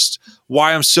reinforced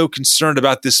why I'm so concerned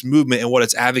about this movement and what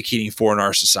it's advocating for in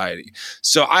our society.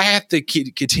 So I have to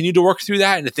continue to work through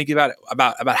that and to think about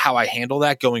how I handle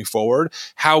that going forward,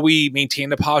 how we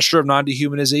maintain a posture of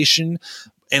non-dehumanization.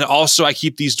 And also I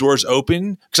keep these doors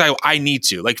open because I need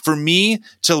to. Like for me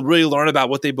to really learn about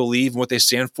what they believe and what they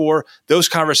stand for, those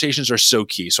conversations are so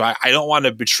key. So I don't want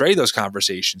to betray those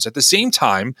conversations. At the same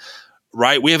time,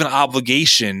 right, we have an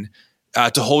obligation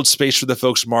to hold space for the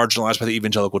folks marginalized by the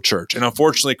evangelical church. And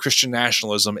unfortunately, Christian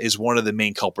nationalism is one of the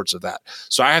main culprits of that.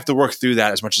 So I have to work through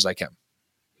that as much as I can.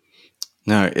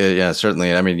 No, yeah,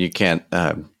 certainly. I mean, you can't,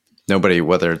 nobody,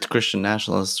 whether it's Christian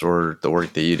nationalists or the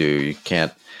work that you do, you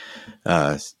can't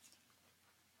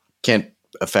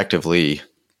effectively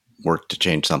work to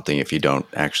change something if you don't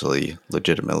actually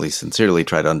legitimately, sincerely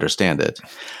try to understand it.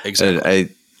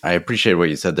 Exactly. I appreciate what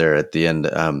you said there at the end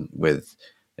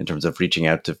in terms of reaching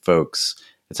out to folks.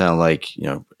 It sounded like,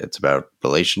 it's about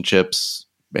relationships,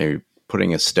 maybe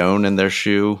putting a stone in their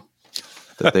shoe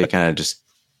that they kind of just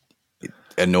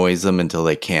annoys them until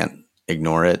they can't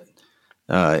ignore it,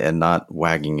 and not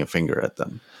wagging a finger at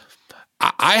them.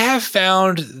 I have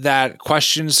found that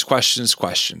questions. I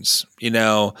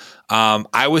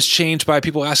was changed by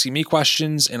people asking me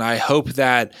questions, and I hope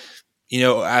that,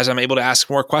 as I'm able to ask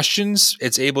more questions,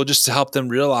 it's able just to help them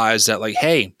realize that, like,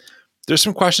 hey, there's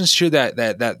some questions here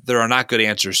that there are not good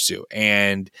answers to.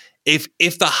 And if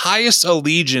the highest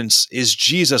allegiance is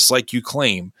Jesus, like you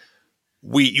claim,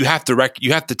 you have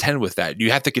to tend with that.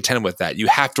 You have to contend with that. You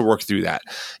have to work through that.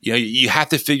 You have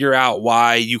to figure out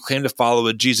why you claim to follow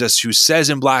a Jesus who says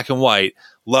in black and white,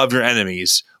 love your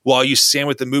enemies, while you stand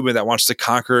with the movement that wants to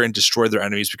conquer and destroy their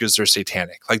enemies because they're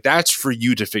satanic. Like, that's for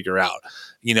you to figure out,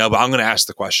 but I'm going to ask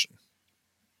the question.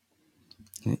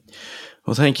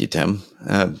 Well, thank you, Tim.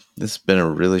 This has been a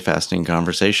really fascinating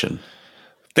conversation.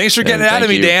 Thanks for getting it out of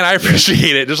me, Dan. I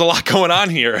appreciate it. There's a lot going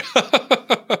on here.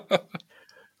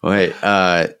 Wait,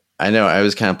 I know I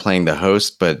was kind of playing the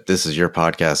host, but this is your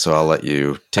podcast, so I'll let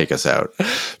you take us out.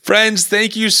 Friends,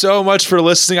 thank you so much for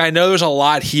listening. I know there's a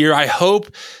lot here. I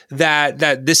hope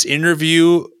that this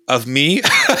interview of me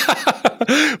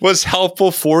was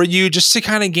helpful for you just to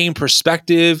kind of gain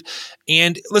perspective.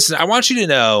 And listen, I want you to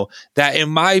know that in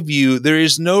my view, there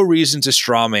is no reason to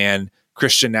strawman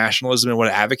Christian nationalism and what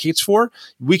it advocates for.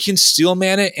 We can steel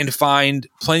man it and find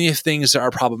plenty of things that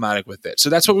are problematic with it. So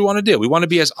that's what we want to do. We want to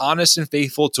be as honest and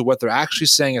faithful to what they're actually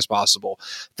saying as possible.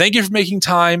 Thank you for making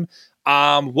time.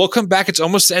 We'll come back. It's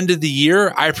almost the end of the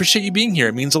year. I appreciate you being here.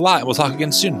 It means a lot. We'll talk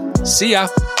again soon. See ya.